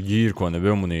گیر کنه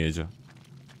بمونه یه جا.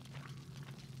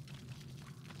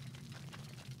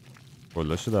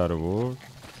 کلاشو در آورد،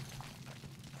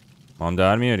 ما هم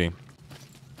در میاریم.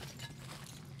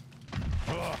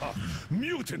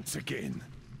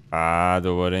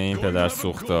 دوباره این پدر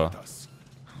سوختا.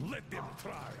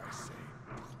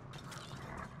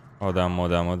 آدم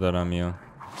ها دارم میان.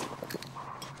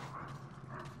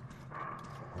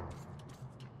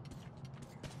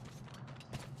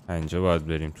 اینجا باید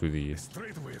بریم تو دیگه.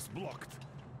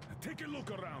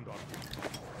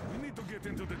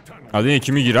 الان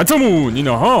یکی میگیرتمون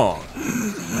اینها.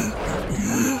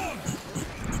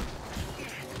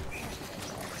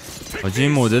 حاجی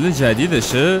این مدل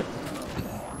جدیدشه.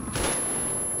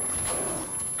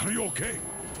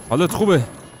 حالت خوبه؟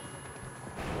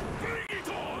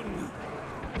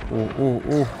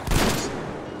 اوه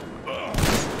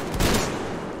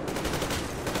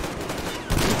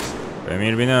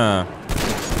بمیر بینم.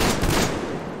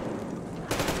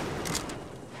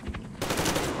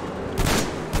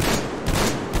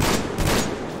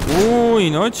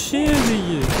 اینا چیه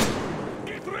دیگه؟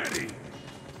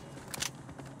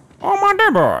 آماده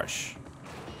باش.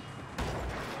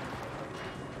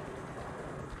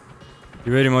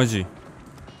 بریم آجی.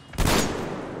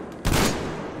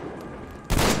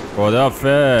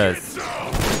 خداحافظ.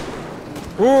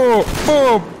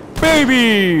 اوه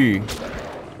بیبی.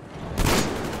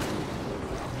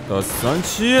 داستان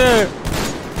چیه؟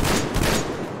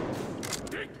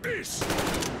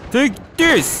 Take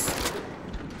this.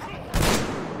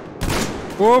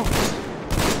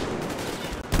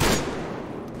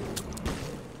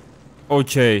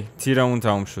 اوکی تیرمون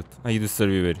تموم شد. اگه دوست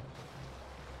داری ببریم،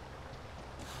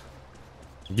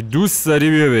 اگه دوست داری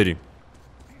بیا بریم.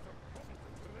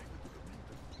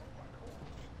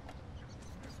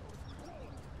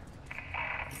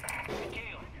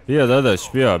 بیا داداش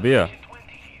بیا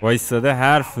وایستاده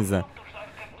حرف میزن.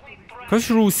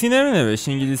 کاش روسی نمی نوشت،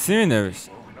 انگلیسی می نوشت.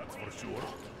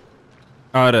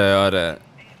 آره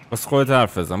بس خودت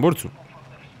حرف بزن.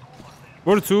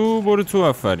 برو تو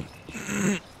آفرین.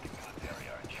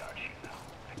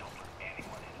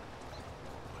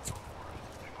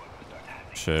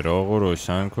 چراغو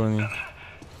روشن کنی.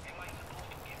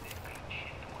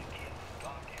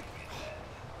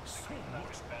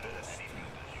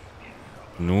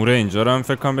 نور اینجا رو هم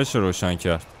فکر کنم بشه روشن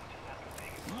کرد.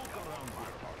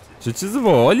 چه چیز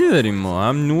باحالی داریم ما،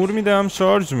 هم نور میده هم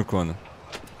شارژ میکنه.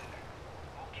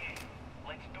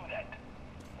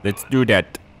 Let's do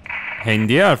that.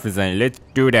 هندی حرف بزنی. Let's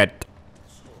do that.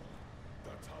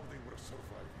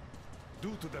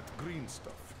 Due to that green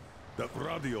stuff, that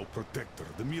radio protector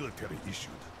the military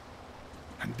issued.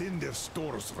 And then their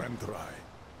stores ran dry,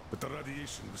 but the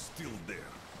radiation was still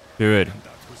there. ببریم. And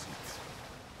that was it.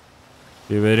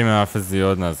 ببریم حرف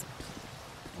زیاد نزن.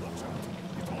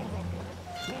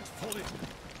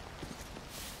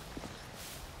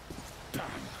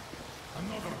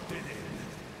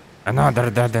 Another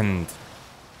dead end.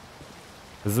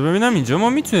 بذار ببینم اینجا ما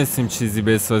میتونستیم چیزی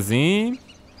بسازیم.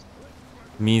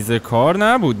 میز کار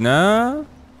نبود نه؟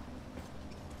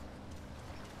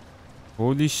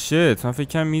 هولی شت، من فکر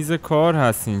کنم میز کار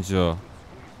هست اینجا.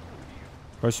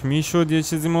 کاش میشد یه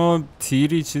چیزی ما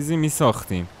تیری چیزی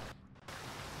میساختیم.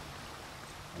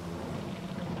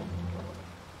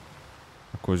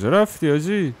 کجا رفتی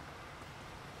آجی؟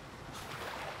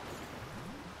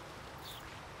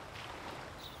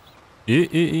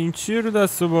 این چیه رو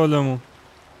دست و بالمون؟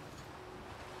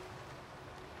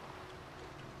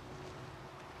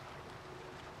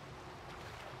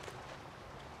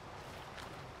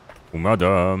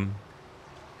 اومدم.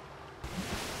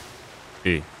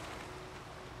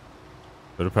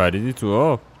 چرا پریدی تو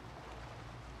آب؟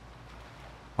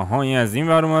 آها این از این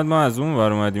ور اومد، ما از اون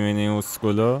ور اومدیم. این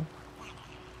اسکولا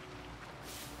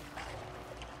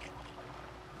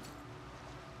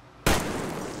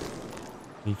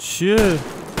این چیه؟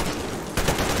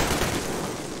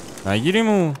 نگیریم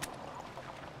اون.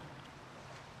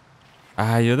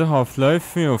 یاد هاف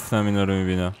لایف میفتم اینا رو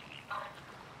میبینم.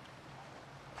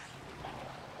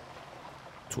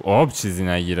 تو آب چیزی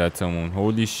نگیرتمون.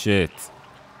 هولی شت.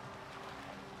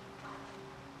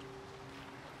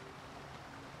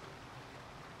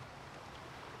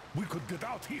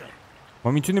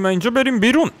 ما میتونیم اینجا بریم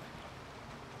بیرون.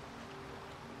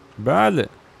 بله.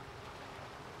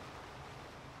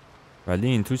 ولی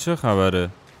این تو چه خبره؟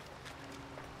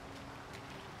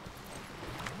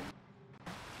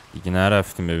 دیگه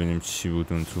نرفتیم ببینیم چی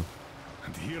بود اون تو.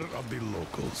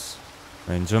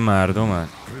 اینجا مردمن.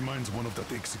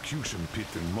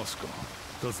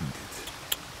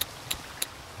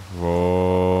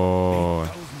 وای،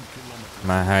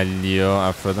 محلی ها،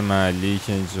 افراد محلی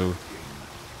که اینجا.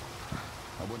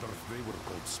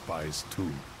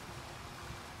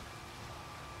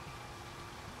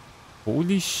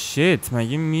 هولی شیت،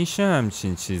 مگه میشه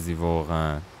همچین چیزی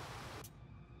واقعا؟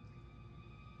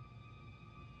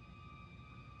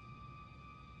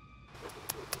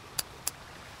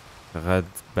 فقط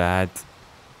بد.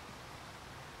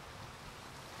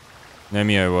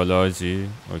 نمیای بالا آجی؟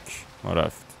 اوکی، ما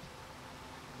رفت.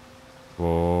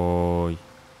 وای،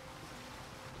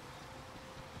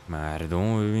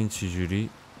 مردم رو ببین چی جوری.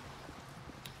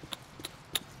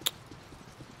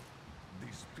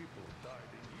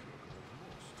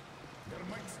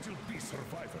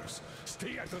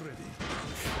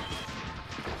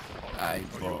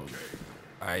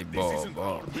 ای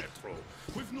بابا.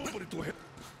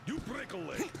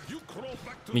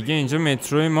 میگه اینجا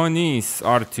مترو ما نیست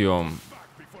آرتیوم.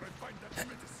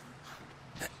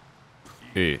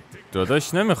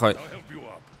 داداش نمیخوای.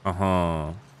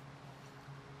 آها،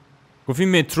 گفتی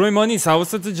مترو ما نیست،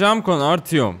 حواستو جمع کن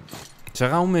آرتیوم.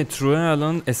 چقدر اون متروه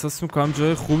الان احساس میکنم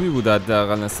جای خوبی بود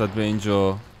حداقل نسبت به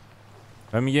اینجا.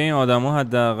 و میگه این آدما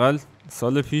حداقل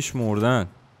سال پیش مردن.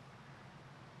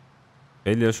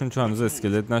 خیلی هاشون چون هنوز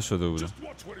اسکلت نشده بودن.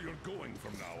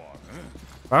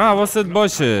 فقط حواست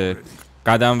باشه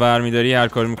قدم ور میداری هر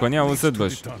کار میکنی حواست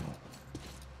باشه.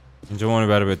 اینجا ما رو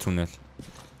بره به تونل.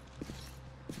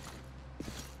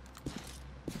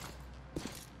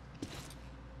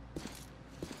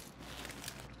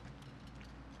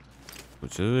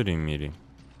 کجا داریم میریم؟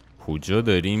 کجا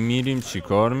داریم میریم؟ چی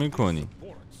کار میکنیم؟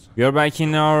 We are back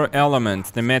in our element,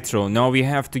 the metro. Now we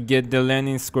have to get the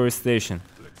landing square station.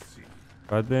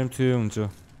 باید بریم توی اونجا.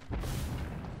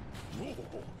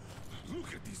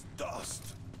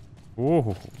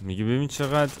 اوه، میگه ببین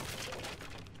چقدر.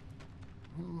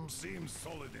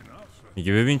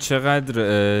 میگه ببین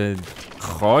چقدر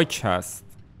خاک هست.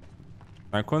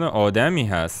 نکنه آدمی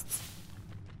هست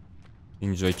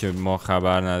اینجا که ما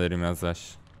خبر نداریم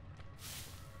ازش.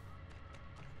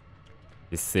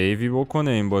 یه سیوی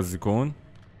بکنه این بازیکن.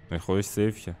 خودش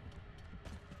سیو که.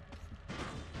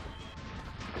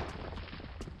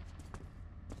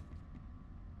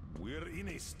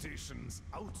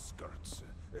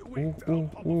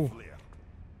 اوه.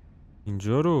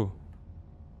 اینجا رو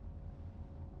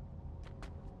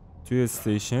توی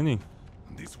استیشنی.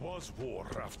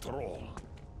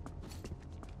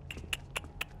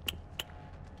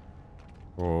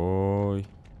 وای،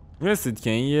 میرسید که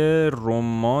این یه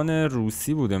رمان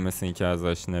روسی بوده مثل این که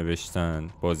ازش نوشتن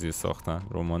بازی ساختن.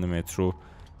 رمان مترو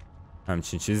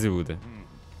همچین چیزی بوده.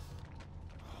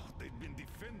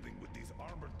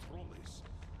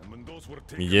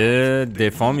 میگه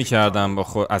دفاع میکردن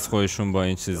از خودشون با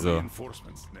این چیزا،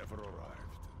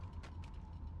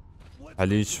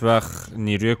 ولی هیچ وقت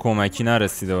نیروی کمکی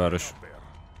نرسیده براشون.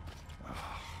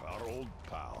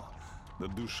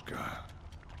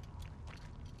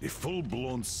 A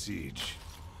full-blown siege.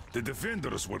 The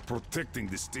defenders were protecting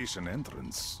the station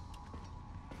entrance.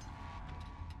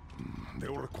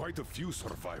 There were quite a few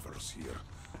survivors here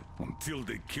until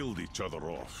they killed each other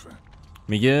off.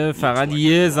 میگه فقط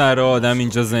یه ذره آدم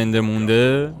اینجا زنده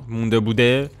مونده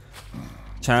بوده.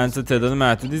 چند تا تعداد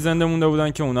محدودی زنده مونده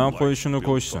بودن که اونا هم خودشون رو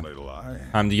کشتن،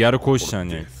 همدیگه رو کشتن،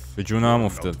 یعنی به جون هم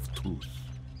افتاد.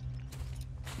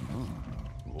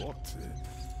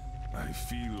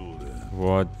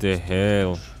 What the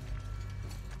hell.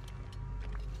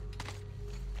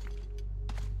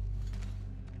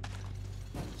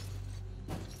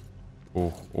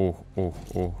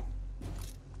 اوه.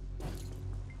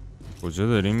 کجا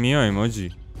داریم میایم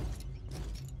آجی؟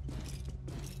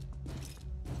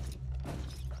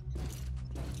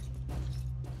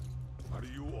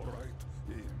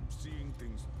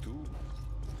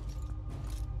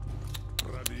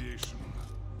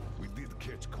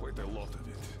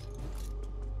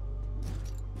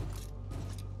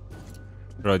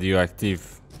 رادیواکتیو.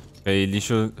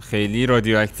 خیلی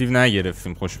رادیواکتیو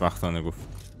نگرفتیم خوشبختانه. گفت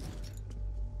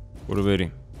برو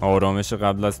بریم. آرامش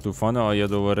قبل از طوفان. آیا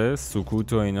دوباره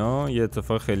سکوت و اینا. یه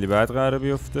اتفاق خیلی بد قراره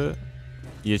بیفته.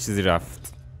 یه چیزی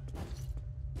رفت.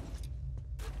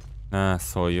 نه،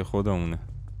 سایه خودمونه.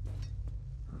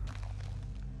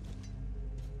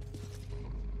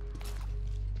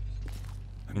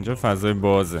 اینجا فضای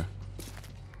بازه.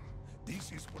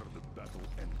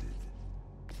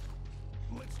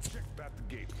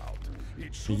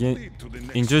 دیگه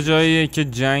اینجا جاییه که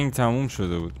جنگ تموم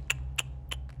شده بود.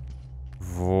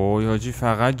 وای حاجی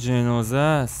فقط جنازه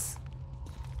است.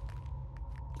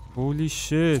 هولی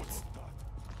شیت.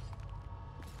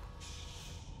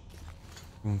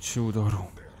 اون چی بود آروم؟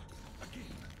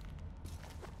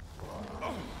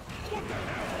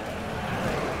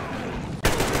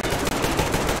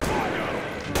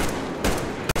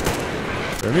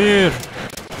 بمیر.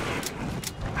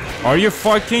 Are you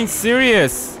fucking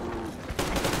serious?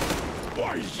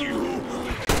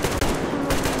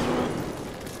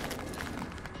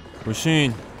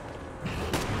 بشین.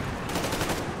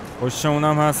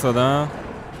 پشتمونم هست آدم.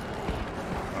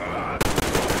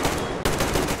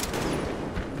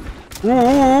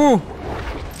 اوه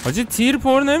حاجی تیر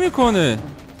پر نمیکنه.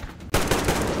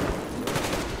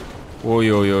 اوی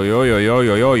اوی اوی اوی اوی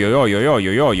اوی اوی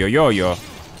اوی اوی اوی اوی.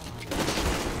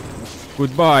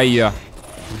 گودبای.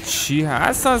 چی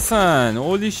هست اصلا؟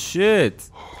 اولی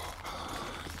شیت.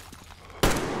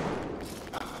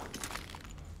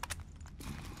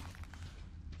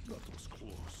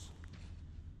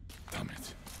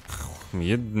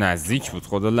 میگه نزدیک بود.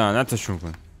 خدا لعنتشون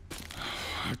کن.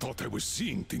 I thought I was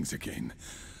seeing things again.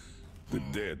 The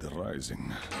dead rising.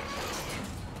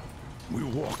 We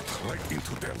walked right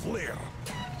into their lair.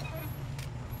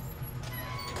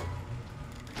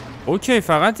 اوکی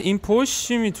فقط این پشت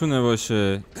چی میتونه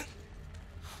باشه؟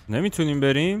 نمیتونیم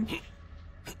بریم؟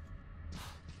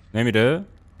 نمیره؟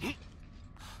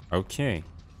 اوکی.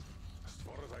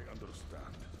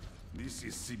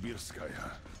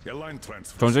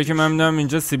 تا اونجا که من میدونم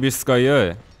اینجا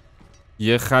سیبیرسکایاه،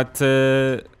 یه خط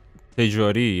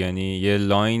تجاری، یعنی یه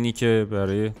لاینی که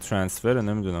برای ترانسفره.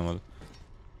 نمیدونم حالا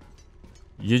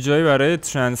یه جایی برای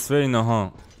ترانسفر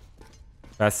اینها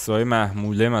بسای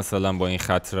محموله مثلا با این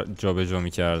خط جابجا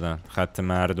میکردن. خط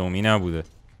مردمی نبوده.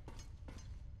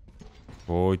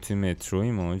 وای توی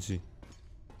متروی ماجی.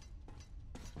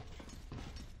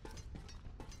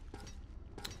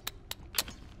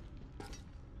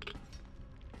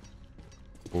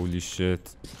 هولی شیت.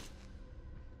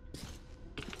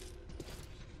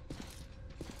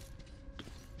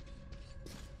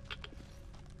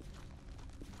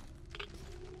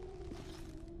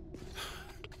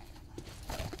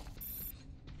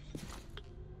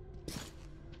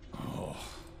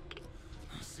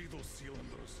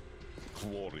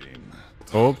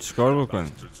 خب چیکار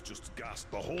بکنیم؟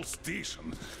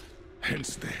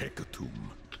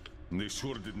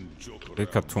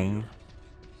 هکاتوم.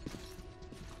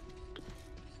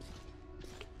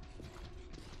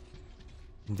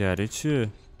 دره چیه؟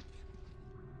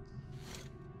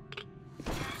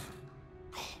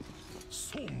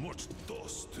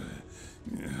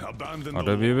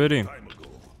 آره بیا بریم.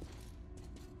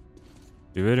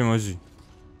 بیا بریم آجی.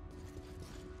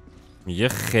 میگه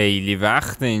خیلی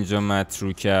وقت اینجا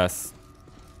متروک است.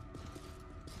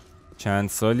 چند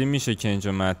سالی میشه که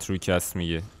اینجا متروک است.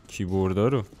 میگه کیبوردا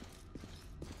رو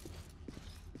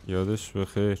یادش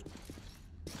بخیر.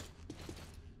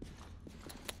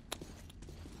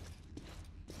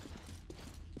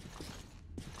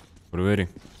 برو بریم.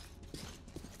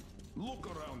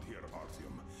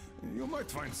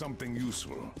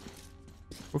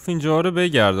 گفت اینجا رو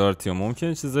بگرد آرتیوم،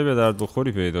 ممکنه چیزایی به درد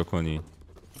بخوری پیدا کنی.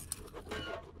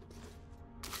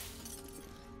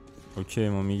 اوکی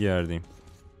ما میگردیم.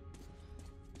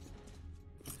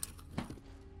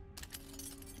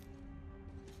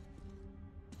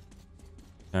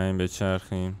 این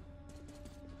بچرخیم.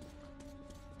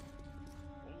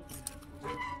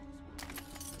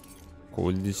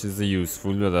 کلی چیز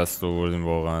یوزفول به دست آوردیم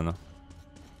واقعا.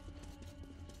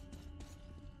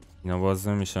 اینا باز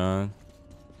نمیشن.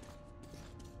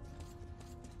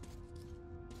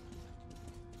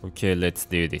 اوکی let's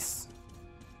do this.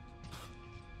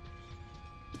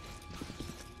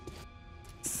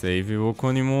 سیوی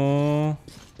بکنیم و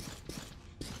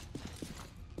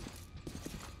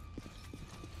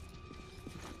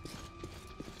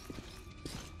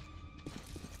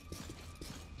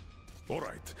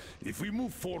Alright, if we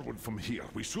move forward from here,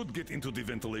 we should get into the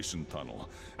ventilation tunnel,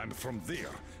 and from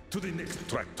there to the next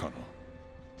track tunnel.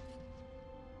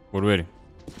 برو بریم.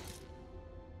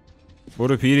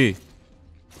 برو پیری.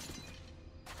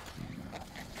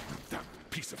 That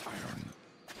piece of iron.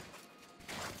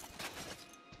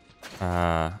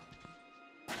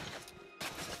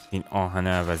 این آهن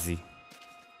عوضی.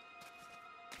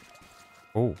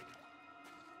 او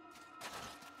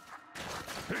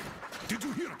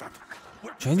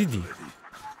چند دیدی؟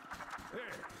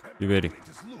 بیا بریم.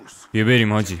 بیا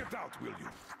بریم حاجی.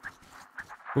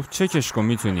 گفت چکش کن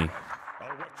میتونی.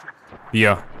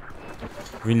 بیا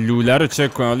این لوله رو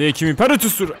چک کن. حالا یکی میپره تو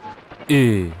صورت.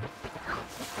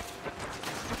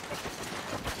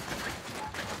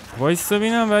 وایسا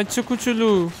بینم بچه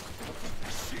کوچولو.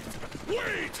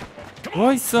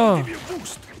 وایسا.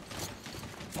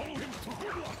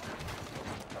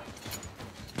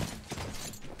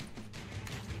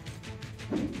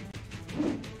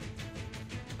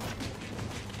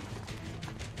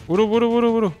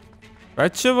 برو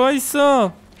بچه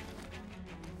وایسا.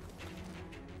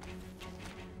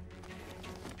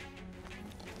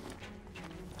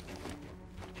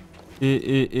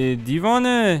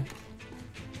 دیوانه.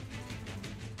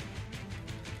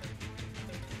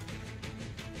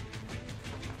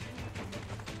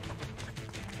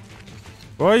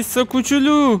 وایسا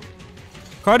کوچولو،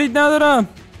 کاریت ندارم.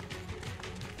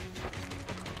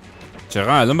 چقدر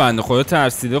الان بنده خدا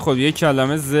ترسیده. خب یه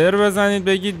کلمه زر بزنید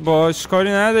بگید باش کاری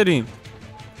نداریم.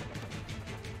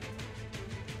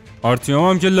 آرتیوم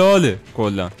هم که لاله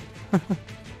کلا.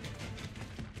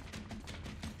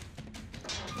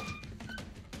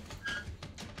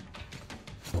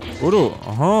 برو.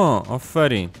 آها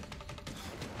آفرین.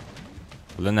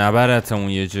 حالا نبرتمون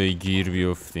یه جایی گیر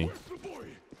بیفتی.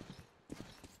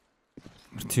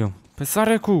 آرتیوم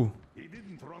پسر کو.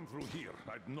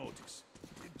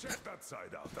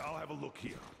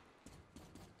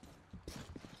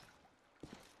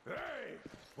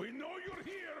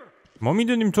 ما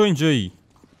میدونیم تو اینجایی.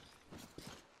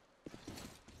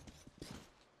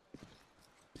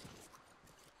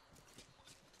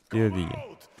 بیا دیگه.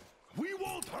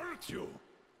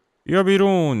 بیا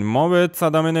بیرون، ما بهت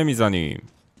صدمه نمیزنیم.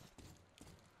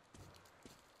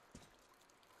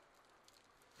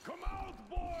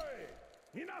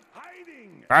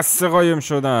 بس قایم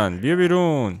شدن، بیا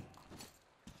بیرون.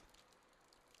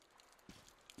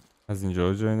 از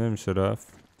اینجا جایی نمیشه رفت.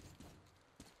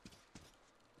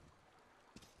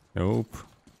 نوپ.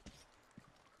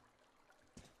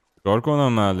 کار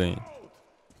کنم محله این.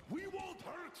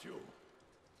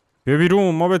 بیا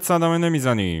بیرون، ما بهت صدمه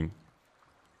نمیزنیم.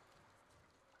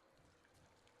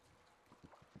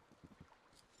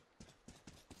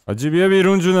 حاجی بیا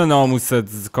بیرون جون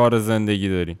ناموست، کار زندگی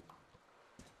داری.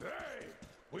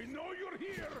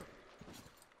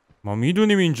 ما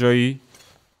میدونیم اینجایی.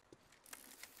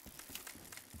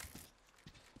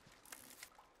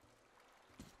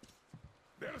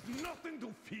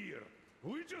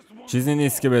 چیزی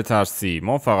نیست که بترسی،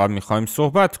 ما فقط میخوایم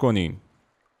صحبت کنیم.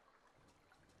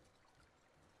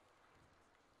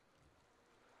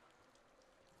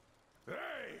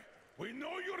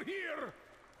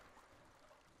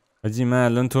 حاجی من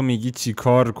الان تو میگی چی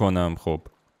کار کنم؟ خب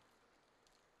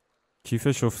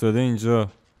کیفش افتاده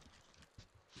اینجا.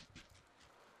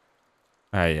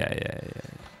 ای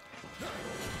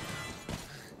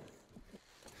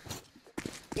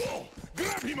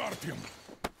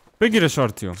بگیرش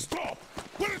آرتیوم.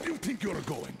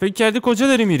 فکر کردی کجا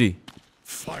داری میری؟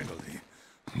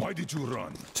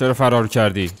 چرا فرار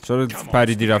کردی؟ چرا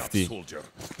پریدی رفتی؟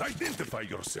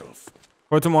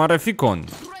 خودتو معرفی کن.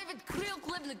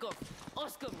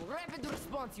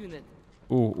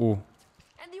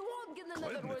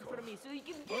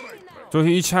 تو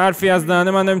هیچ حرفی از دهن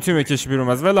من نمیتونی بکشی بیرون.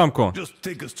 از ولم کن.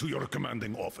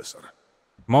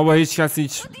 ما با هیچ کسی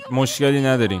هیچ مشکلی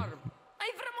نداریم.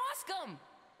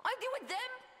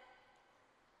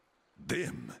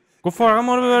 گفت فقط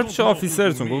ما رو ببر پیش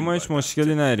آفیسرتون. گفت ما هیچ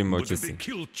مشکلی نداریم با کسی.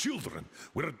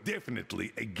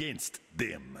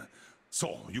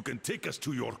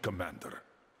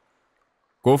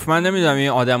 گفت من نمیدونم این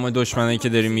آدم و دشمنایی که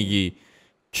داری میگی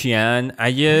کیان.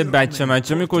 اگه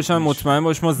بچه میکشن مطمئن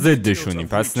باش ما ضدشونیم،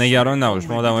 پس نگران نباش.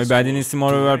 ما آدمای بدی نیستیم.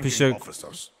 ما رو ببر پیش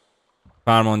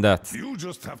فرماندهت.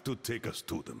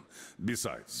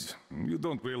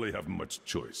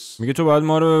 میگه تو باید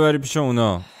ما رو ببری پیش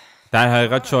اونا. در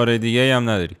حقیقت چاره دیگه هم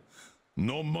نداری.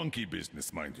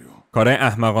 کارهای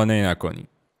احمقانه ای نکنی.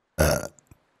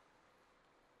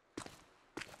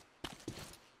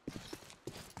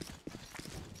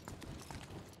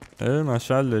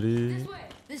 مشعل داری؟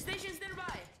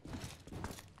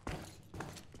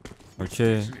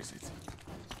 اوکی.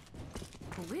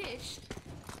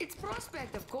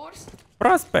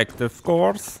 Prospect of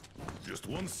course. Just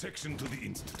one section to the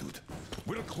institute.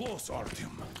 We're close,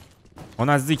 Artyom. ما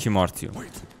نزدیکیم آرتیوم.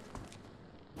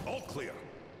 All clear.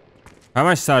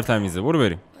 همش سرتمیزه. برو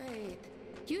بریم.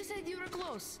 Wait. You said you were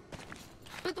close.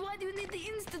 But why do you need the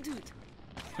institute?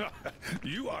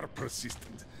 You are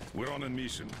persistent. We're on a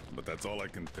mission, but that's all I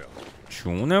can tell.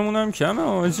 چونمونم کمه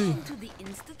آجی. To the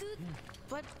institute?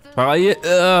 But فقط یه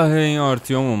این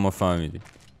آرتیوم ما فهمیدیم.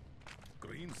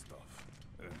 Green stuff.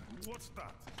 What's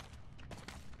that?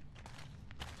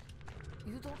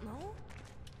 you don't know?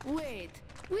 Wait.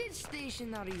 Which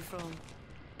station are you from?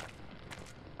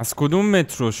 از کدوم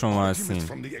مترو شما Artyom is هستین؟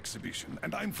 from the exhibition,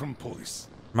 and I'm from police.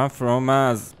 من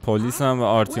از پلیسم و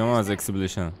آرتیام از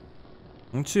اکسیبیلیشن.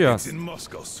 اون چی هست؟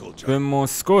 به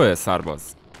مسکو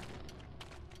سرباز.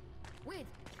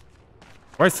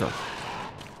 وایسا.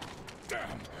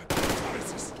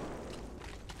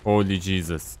 هولی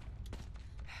جیزس.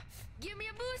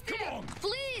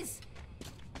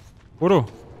 برو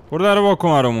در واکن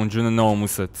برامون جون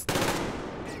ناموست.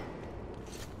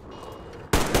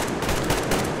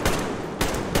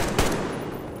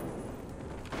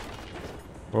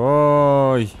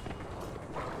 وای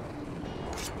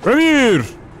بمیر.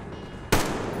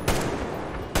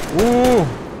 اوه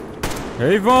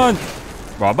حیوان.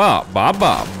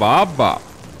 بابا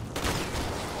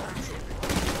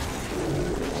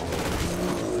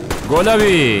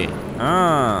گلابی.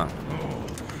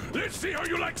 Let's see how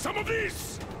you like some of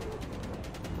this.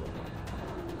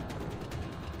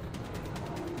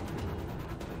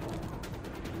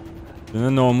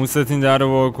 جون ناموست این در رو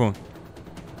واکن.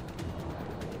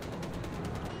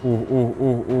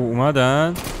 اوه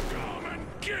اومدن.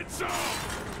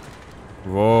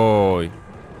 وای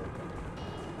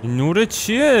این نور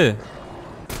چیه؟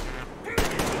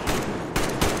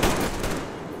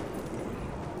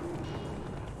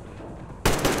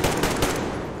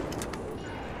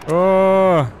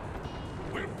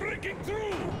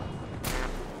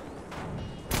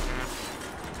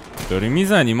 داری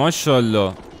میزنی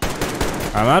ماشاءالله.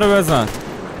 همه رو بزن.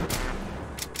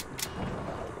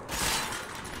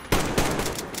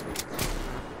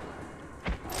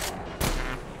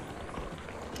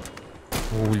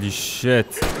 هولی شت.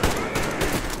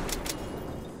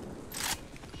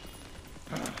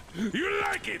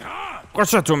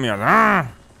 خوشتون میاد ها؟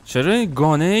 چرا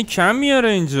گانه کم میاره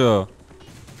اینجا؟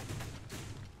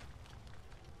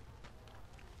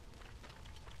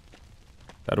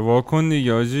 در واکن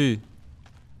دیگه آجی.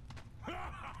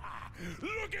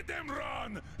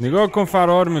 نگاه کن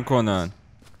فرار میکنن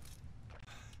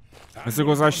مثل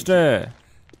گذشته.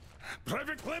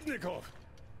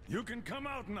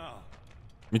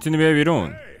 میتونی بیای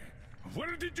بیرون.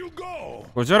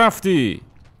 کجا رفتی؟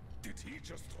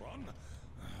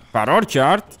 فرار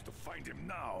کرد؟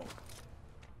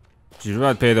 چجوری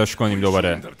باید پیداش کنیم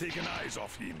دوباره؟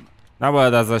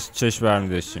 نباید ازش چشم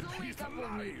برمی‌داشتیم.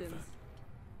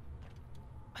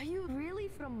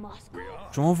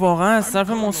 شما واقعا از طرف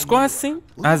مسکو هستین؟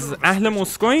 از اهل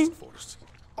مسکوین؟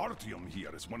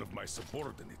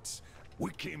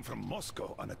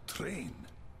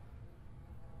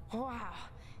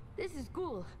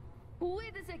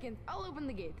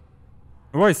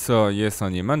 وایسا یه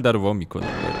ثانیه من در وا میکنم.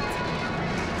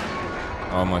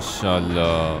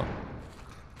 ماشاءالله.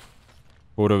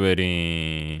 برو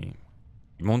بریم.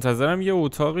 منتظرم یه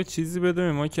اتاق چیزی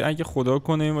بده ما که اگه خدا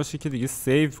کنه این باشه که دیگه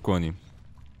سیو کنیم.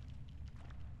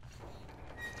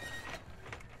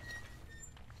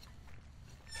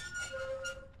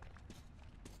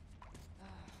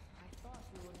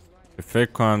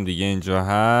 فکر کنم دیگه اینجا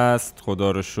هست.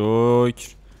 خدا رو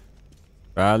شکر.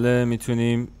 بله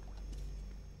میتونیم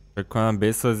فکر کنم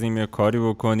بسازیم یا کاری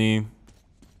بکنیم.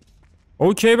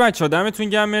 اوکی بچه ها دمتون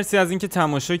گرم. مرسی از اینکه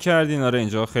تماشا کردین. آره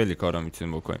اینجا خیلی کارا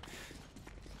میتونیم بکنیم.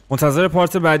 منتظر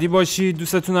پارت بعدی باشید.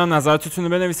 دوستتون هم نظراتتون رو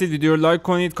بنویسید. ویدیو رو لایک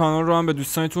کنید. کانال رو هم به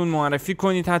دوستانتون معرفی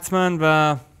کنید حتما.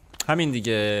 و همین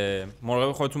دیگه.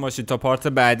 مراقب خودتون باشید تا پارت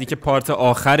بعدی که پارت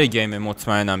آخر گیم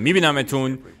مطمئنم.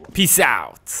 میبینمتون. پیس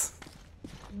اوت.